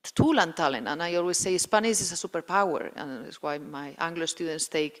tool and talent. And I always say Spanish is a superpower, and that's why my Anglo students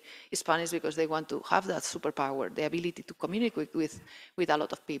take Spanish, because they want to have that superpower, the ability to communicate with a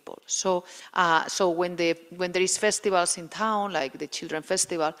lot of people. So, when there is festivals in town, like the Children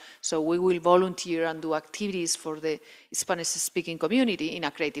Festival, so we will volunteer and do activities for the Spanish-speaking community in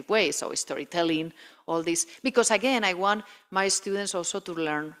a creative way. So storytelling, all this, because again, I want my students also to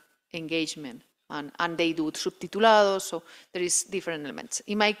learn engagement. And they do subtitulados, so there is different elements.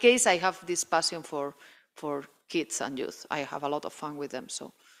 In my case, I have this passion for kids and youth. I have a lot of fun with them,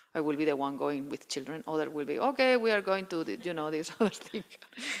 so I will be the one going with children. Other will be, okay, we are going to, this other thing,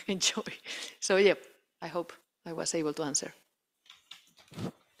 enjoy. So yeah, I hope I was able to answer.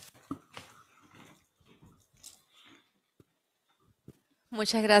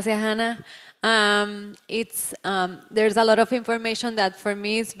 Muchas gracias, Ana. There's a lot of information that for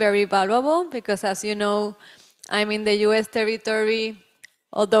me is very valuable, because as you know, I'm in the US territory,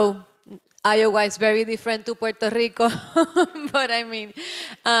 although Iowa is very different to Puerto Rico, but I mean,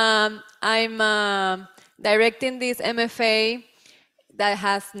 I'm directing this MFA that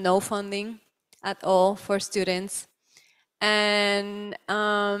has no funding at all for students. And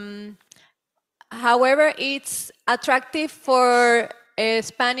however, it's attractive for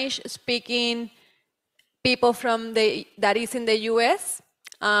Spanish-speaking people that is in the US,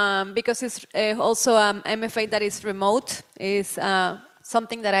 because it's also MFA that is remote. Is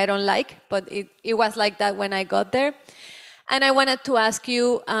something that I don't like, but it was like that when I got there. And I wanted to ask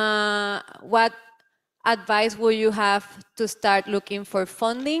you, what advice would you have to start looking for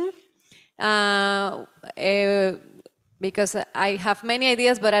funding? Because I have many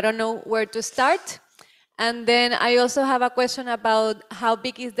ideas, but I don't know where to start. And then I also have a question about how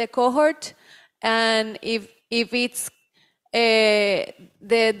big is the cohort, and if it's the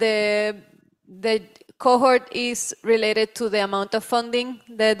cohort is related to the amount of funding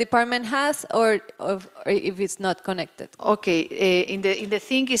the department has, or if it's not connected. Okay, in the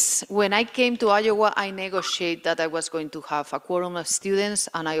thing is, when I came to Iowa, I negotiated that I was going to have a quorum of students,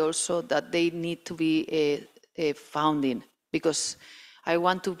 and I also that they need to be funding, because I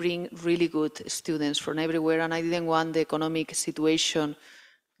want to bring really good students from everywhere, and I didn't want the economic situation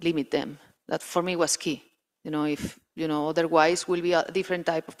limit them. That for me was key. If otherwise will be a different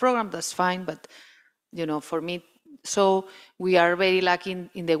type of program, that's fine. But for me, so we are very lucky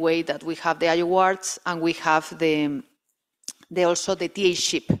in the way that we have the awards, and we have also the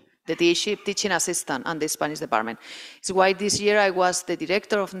TA-ship. The TA-ship, teaching assistant, and the Spanish department. It's why this year I was the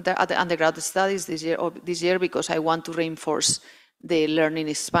director of the undergraduate studies this year, because I want to reinforce the learning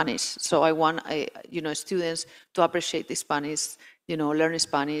in Spanish. So I want students to appreciate the Spanish, learn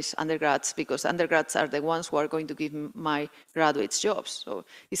Spanish, undergrads, because undergrads are the ones who are going to give my graduates jobs. So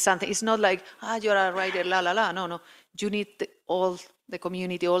it's something. It's not like you're a writer, la la la. No. You need all the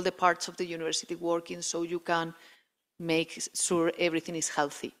community, all the parts of the university working, so you can make sure everything is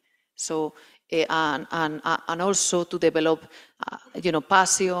healthy. So and also to develop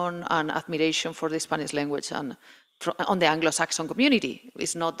passion and admiration for the Spanish language and on the Anglo-Saxon community.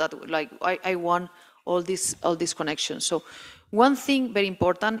 It's not that like I want all these connections. So one thing very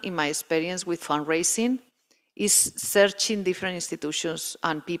important in my experience with fundraising is searching different institutions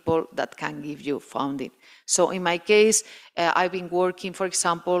and people that can give you funding. So in my case, I've been working, for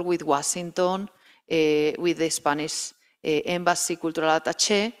example, with Washington, with the Spanish Embassy Cultural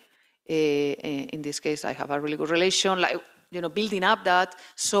Attaché. In this case, I have a really good relation. Like building up that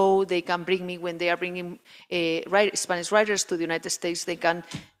so they can bring me, when they are bringing Spanish writers to the United States, they can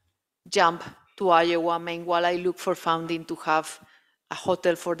jump to Iowa. Meanwhile, I look for funding to have a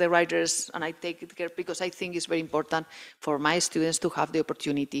hotel for the writers, and I take it care because I think it's very important for my students to have the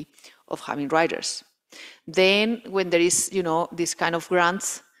opportunity of having writers. Then when there is, this kind of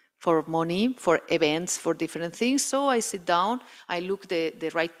grants for money, for events, for different things, so I sit down, I look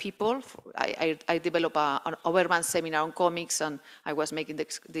the right people. I develop an Oberman seminar on comics, and I was making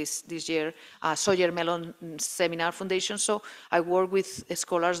this year a Sawyer Mellon Seminar Foundation. So I work with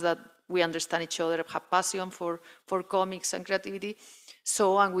scholars that we understand each other, have passion for comics and creativity.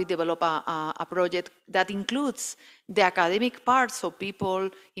 So, and we develop a project that includes the academic part, so people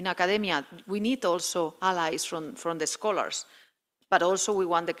in academia. We need also allies from the scholars, but also we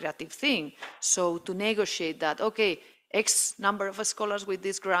want the creative thing. So to negotiate that, okay, X number of scholars with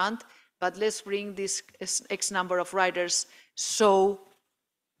this grant, but let's bring this X number of writers so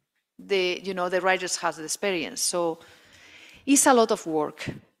the writers have the experience. So it's a lot of work.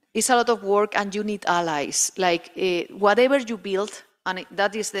 It's a lot of work, and you need allies. Like whatever you build, and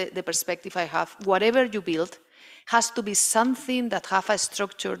that is the perspective I have, whatever you build has to be something that have a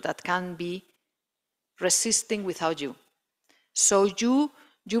structure that can be resisting without you. So you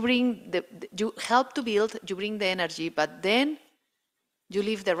you help to build, you bring the energy, but then you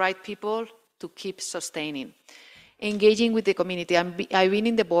leave the right people to keep sustaining. Engaging with the community. I've been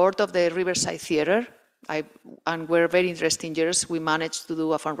in the board of the Riverside Theater, and we're very interesting years. We managed to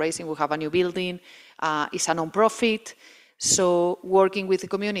do a fundraising. We have a new building. It's a non-profit. So working with the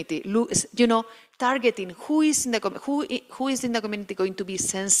community, targeting who is in the community going to be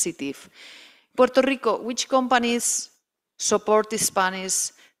sensitive. Puerto Rico, which companies support the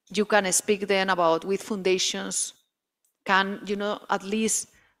Spanish? You can speak then about with foundations. Can at least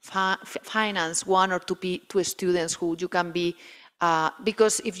finance one or two students who you can be,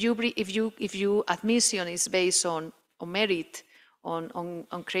 because if you admission is based on merit, on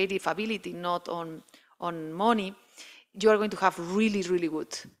creative ability, not on money, you are going to have really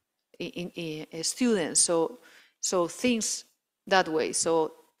good students. So things that way.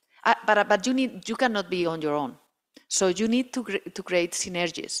 So, but you cannot be on your own. So you need to create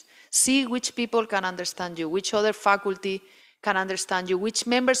synergies. See which people can understand you, which other faculty can understand you, which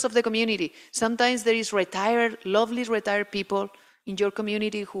members of the community. Sometimes there is lovely retired people in your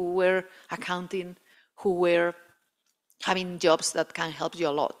community who were accounting, who were having jobs that can help you a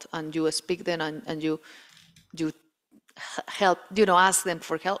lot, and you speak them and you help, ask them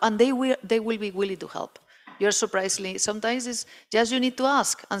for help, and they will be willing to help. You're surprisingly, sometimes it's just you need to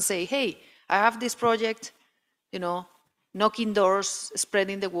ask and say, hey, I have this project, knocking doors,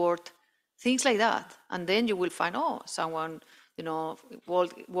 spreading the word, things like that. And then you will find, someone,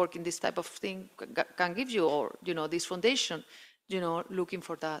 working this type of thing can give you, or, this foundation, looking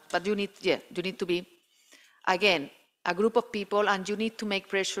for that. But you need to be, again, a group of people, and you need to make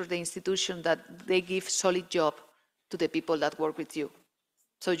pressure the institution that they give solid job to the people that work with you.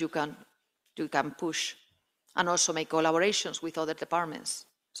 So you can push and also make collaborations with other departments.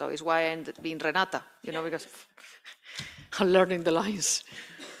 So it's why I ended being Renata, because I'm learning the lines.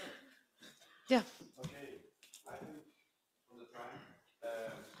 Yeah. Okay, I think from the time, so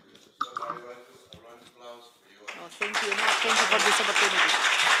I want a round of applause for you. Oh, thank you. No, thank you for this opportunity.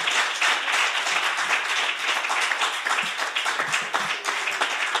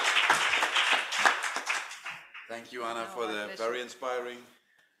 Thank you, Ana, for the very inspiring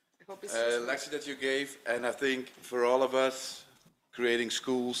lecture that you gave. And I think for all of us, creating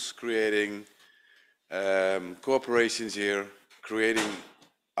schools, creating corporations here, creating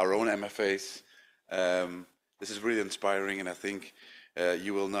our own MFAs, this is really inspiring, and I think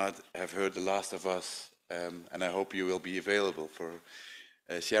you will not have heard the last of us, and I hope you will be available for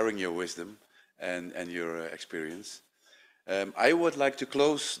sharing your wisdom and your experience. I would like to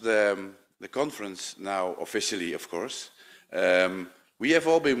close the conference now officially, of course. We have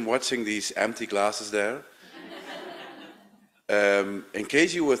all been watching these empty glasses there. In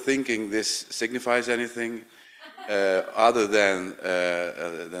case you were thinking this signifies anything other than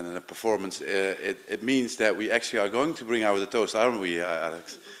a performance, it means that we actually are going to bring out the toast, aren't we,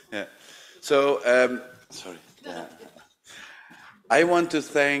 Alex? Yeah. So, sorry. I want to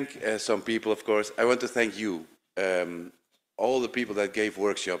thank some people, of course. I want to thank you, all the people that gave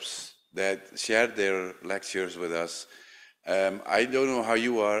workshops, that shared their lectures with us. I don't know how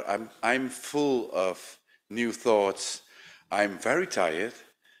you are. I'm full of new thoughts. I'm very tired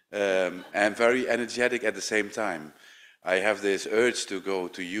and very energetic at the same time. I have this urge to go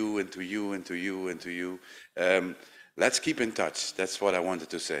to you and to you and to you and to you. Let's keep in touch. That's what I wanted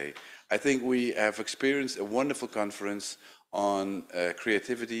to say. I think we have experienced a wonderful conference. on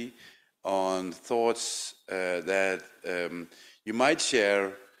creativity, on thoughts that you might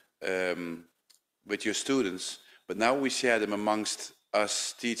share with your students, but now we share them amongst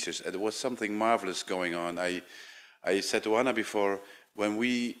us teachers. And there was something marvelous going on. I said to Ana before, when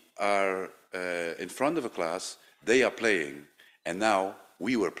we are in front of a class, they are playing, and now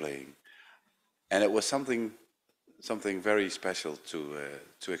we were playing. And it was something very special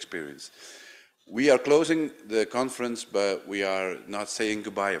to experience. We are closing the conference, but we are not saying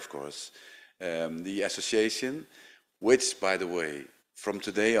goodbye, of course. The association, which, by the way, from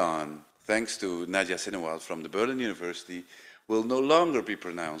today on, thanks to Nadia Sinawal from the Berlin University, will no longer be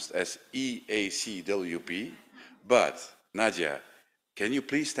pronounced as EACWP, but Nadia, can you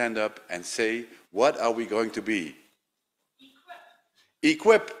please stand up and say, what are we going to be?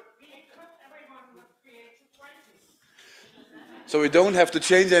 EACWP. So we don't have to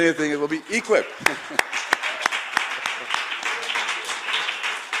change anything, it will be EACWP.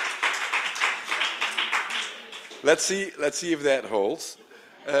 Let's see if that holds.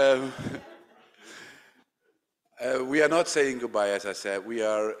 We are not saying goodbye, as I said. We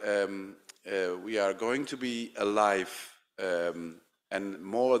are going to be alive, and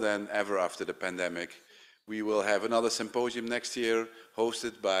more than ever after the pandemic. We will have another symposium next year,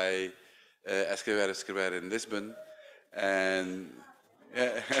 hosted by Escrever in Lisbon, and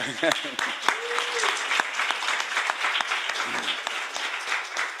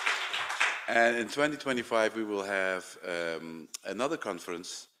and in 2025 we will have another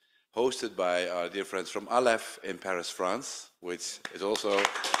conference hosted by our dear friends from Aleph in Paris, France, which is also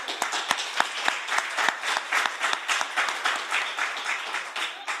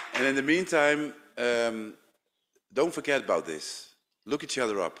and in the meantime, don't forget about this. Look each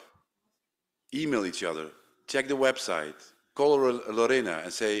other up, email each other, check the website, call Lorena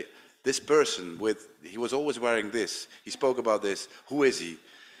and say, this person he was always wearing this, he spoke about this, who is he?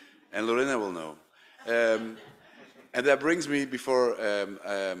 And Lorena will know. And that brings me, before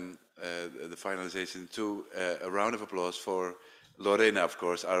the finalization, to a round of applause for Lorena, of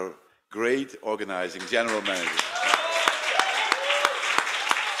course, our great organizing general manager.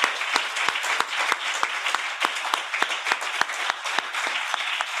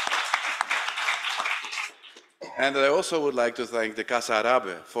 And I also would like to thank the Casa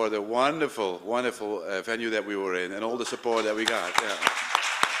Arabe for the wonderful, wonderful venue that we were in and all the support that we got. Yeah.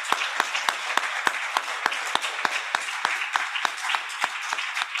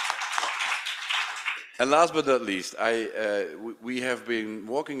 And last but not least, we have been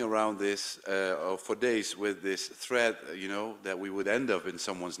walking around this for days with this thread, you know, that we would end up in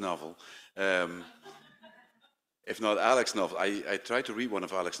someone's novel. If not Alex's novel, I tried to read one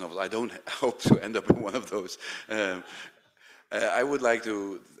of Alex's novels. I don't hope to end up in one of those. I would like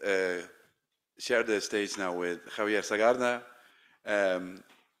to share the stage now with Javier Sagarna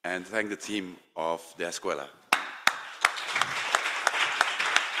and thank the team of the Escuela.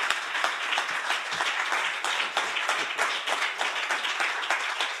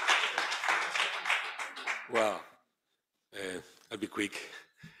 Well, I'll be quick.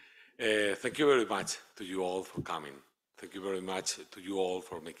 Thank you very much to you all for coming. Thank you very much to you all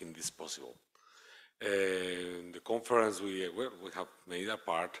for making this possible. The conference, we have made a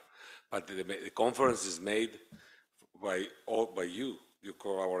part, but the conference is made by you, your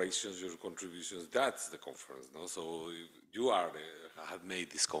collaborations, your contributions. That's the conference, no? So you have made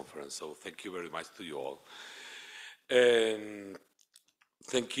this conference. So thank you very much to you all.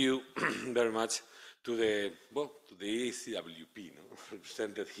 Thank you very much to the EACWP, no?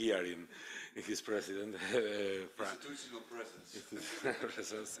 Represented here in his president. Institutional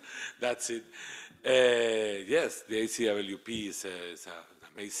presence. That's it. Yes, the EACWP is an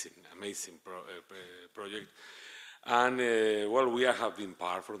amazing project, and well, we have been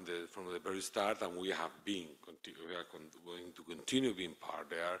part from the very start, and we are going to continue being part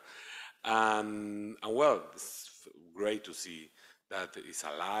there, and well, it's great to see that it's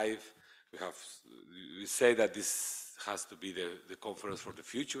alive. We say that this has to be the conference for the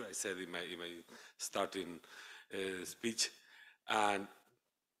future. I said in my starting speech, and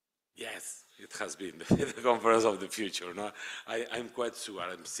yes, it has been the conference of the future. No? I'm quite sure.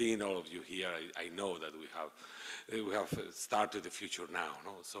 I'm seeing all of you here. I know that we have started the future now.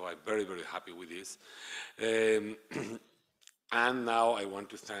 No? So I'm very, very happy with this. And now I want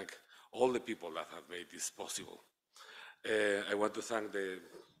to thank all the people that have made this possible. I want to thank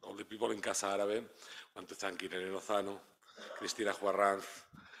all the people in Casa Árabe. I want to thank Irene Lozano, Cristina Juarranz,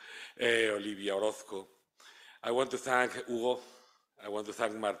 Olivia Orozco. I want to thank Hugo. I want to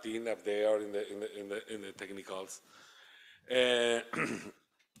thank Martin up there in the technicals. I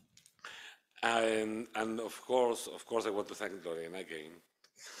And of course, I want to thank Lorena again.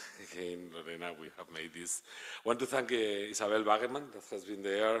 Again, Lorena, we have made this. I want to thank Isabel Wageman, that has been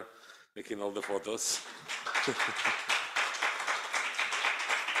there making all the photos.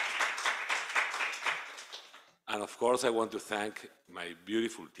 And of course, I want to thank my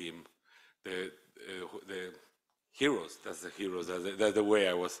beautiful team, the heroes. That's the heroes. That's the way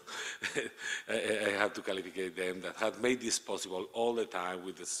I was. I have to qualify them that have made this possible all the time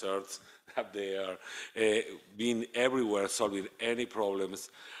with the certs up there, being everywhere, solving any problems.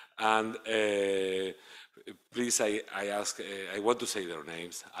 And please, I ask. I want to say their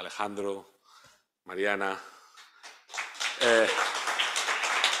names: Alejandro, Mariana.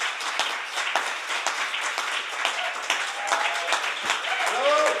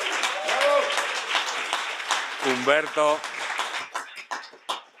 Humberto,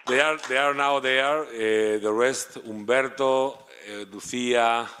 they are now there. The rest, Humberto,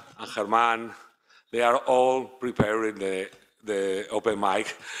 Lucia, and Germán, they are all preparing the open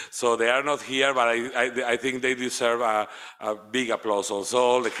mic. So they are not here, but I think they deserve a big applause also.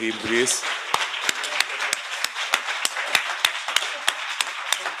 All the team, please.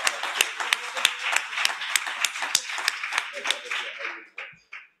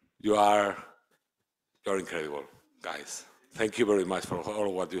 You're incredible, guys. Thank you very much for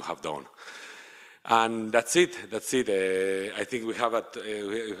all what you have done. And that's it. I think we have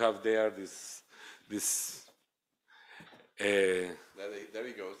there this. There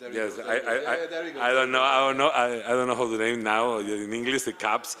he goes. Yes, there he goes. I don't know how to name now in English the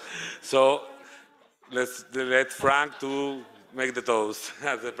caps. So let Frank to make the toast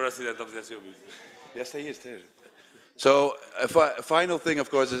as the president of the EACWP. Yes, he is there. So a final thing, of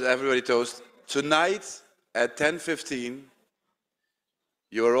course, is everybody toast. Tonight at 10:15,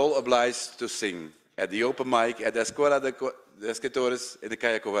 you are all obliged to sing at the open mic at the Escuela de Escritores in the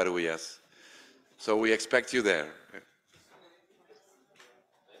Calle Covarrubias. So we expect you there.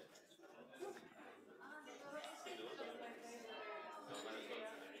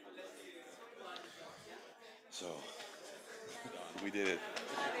 So we did it.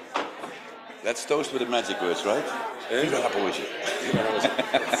 Let's toast with the magic words, right? Viva la poesía.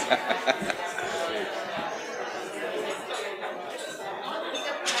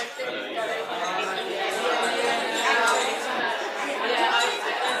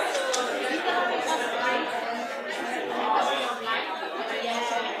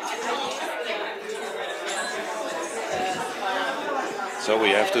 So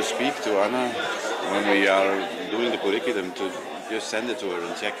we have to speak to Ana when we are doing the curriculum to just send it to her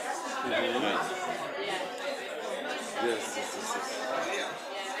and check. Right. Yes.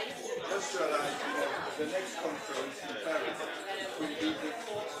 The next conference in Paris will be the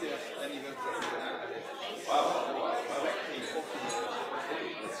 40th anniversary.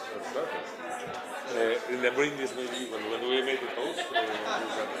 In the bring this maybe when we make the post,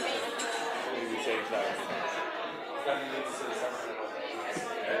 we say that. Can you say something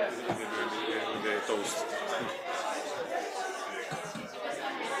about the toast?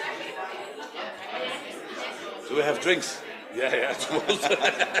 Do we have drinks? Yeah, I suppose.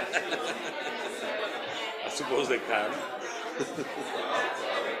 I suppose they can.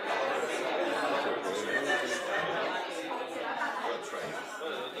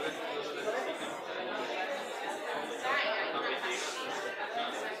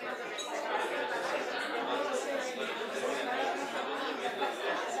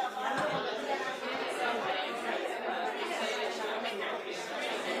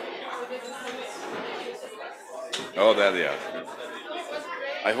 Oh, there they are.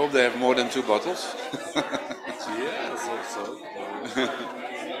 I hope they have more than 2 bottles. Yeah, I thought so.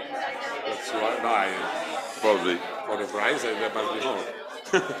 That's why. No, Probably. for the price, there must be more.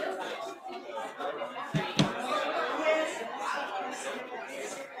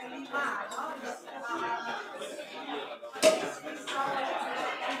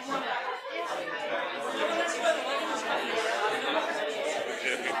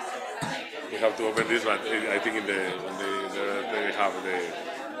 We have to open this one. I think when they have the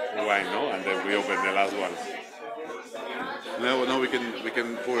wine, no, and then we open the last one. No, we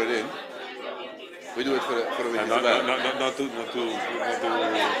can pour it in. We do it for the And not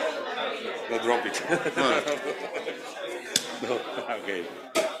drop it. No. Okay.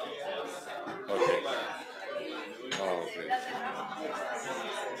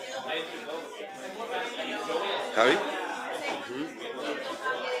 Javi?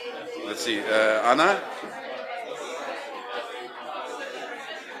 Let's see. Ana?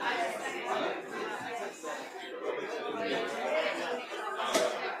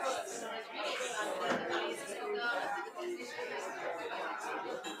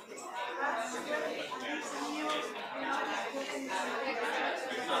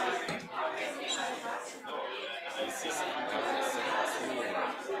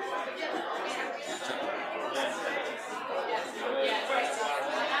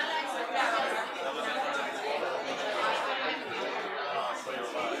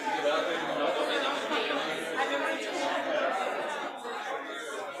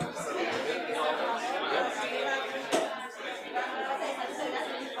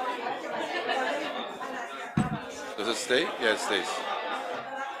 it stay? Yeah, it stays.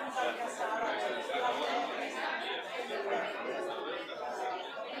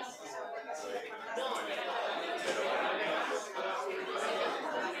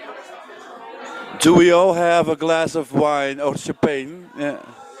 Do we all have a glass of wine or champagne? Yeah.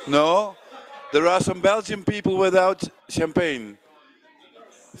 No? There are some Belgian people without champagne.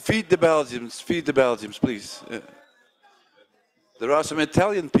 Feed the Belgians, please. There are some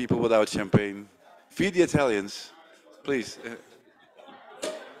Italian people without champagne. Feed the Italians, please.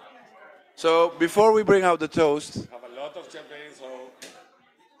 So before we bring out the toast, Have a lot of champagne, so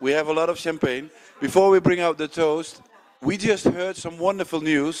we have a lot of champagne. Before we bring out the toast, we just heard some wonderful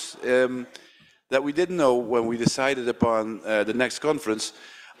news that we didn't know when we decided upon the next conference.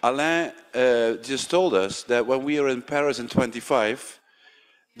 Alain just told us that when we are in Paris in 25,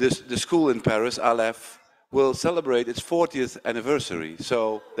 the school in Paris, Aleph, will celebrate its 40th anniversary.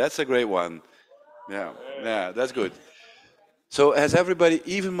 So that's a great one. Yeah, that's good. So has everybody,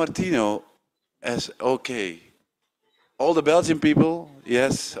 even Martino, okay. All the Belgian people,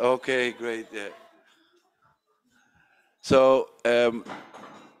 yes, okay, great. Yeah. So,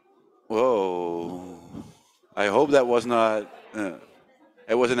 whoa, I hope that was not.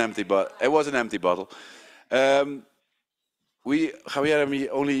 It was an empty bottle. Javier and me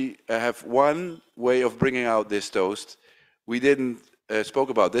only have one way of bringing out this toast. We didn't spoke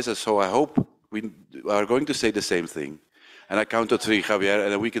about this, so I hope we are going to say the same thing. And I count to three, Javier,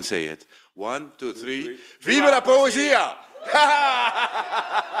 and then we can say it. 1, 2, 3. Viva la poesia!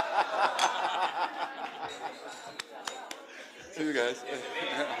 See you guys.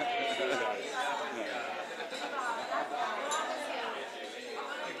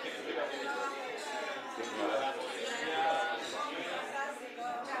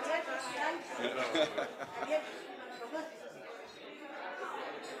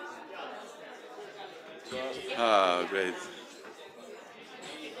 Ah, great.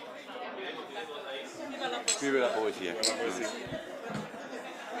 Viva la poesía.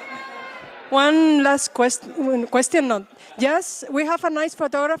 One last question. Not. Yes, we have a nice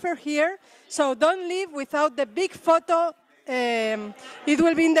photographer here, so don't leave without the big photo. It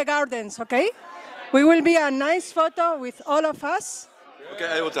will be in the gardens, okay? We will be a nice photo with all of us. Okay,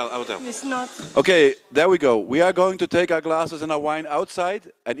 I will tell. It's not. Okay, there we go. We are going to take our glasses and our wine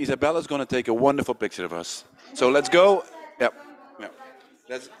outside, and Isabella's going to take a wonderful picture of us. So let's go. Yeah.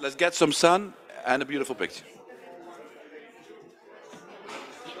 Let's get some sun and a beautiful picture.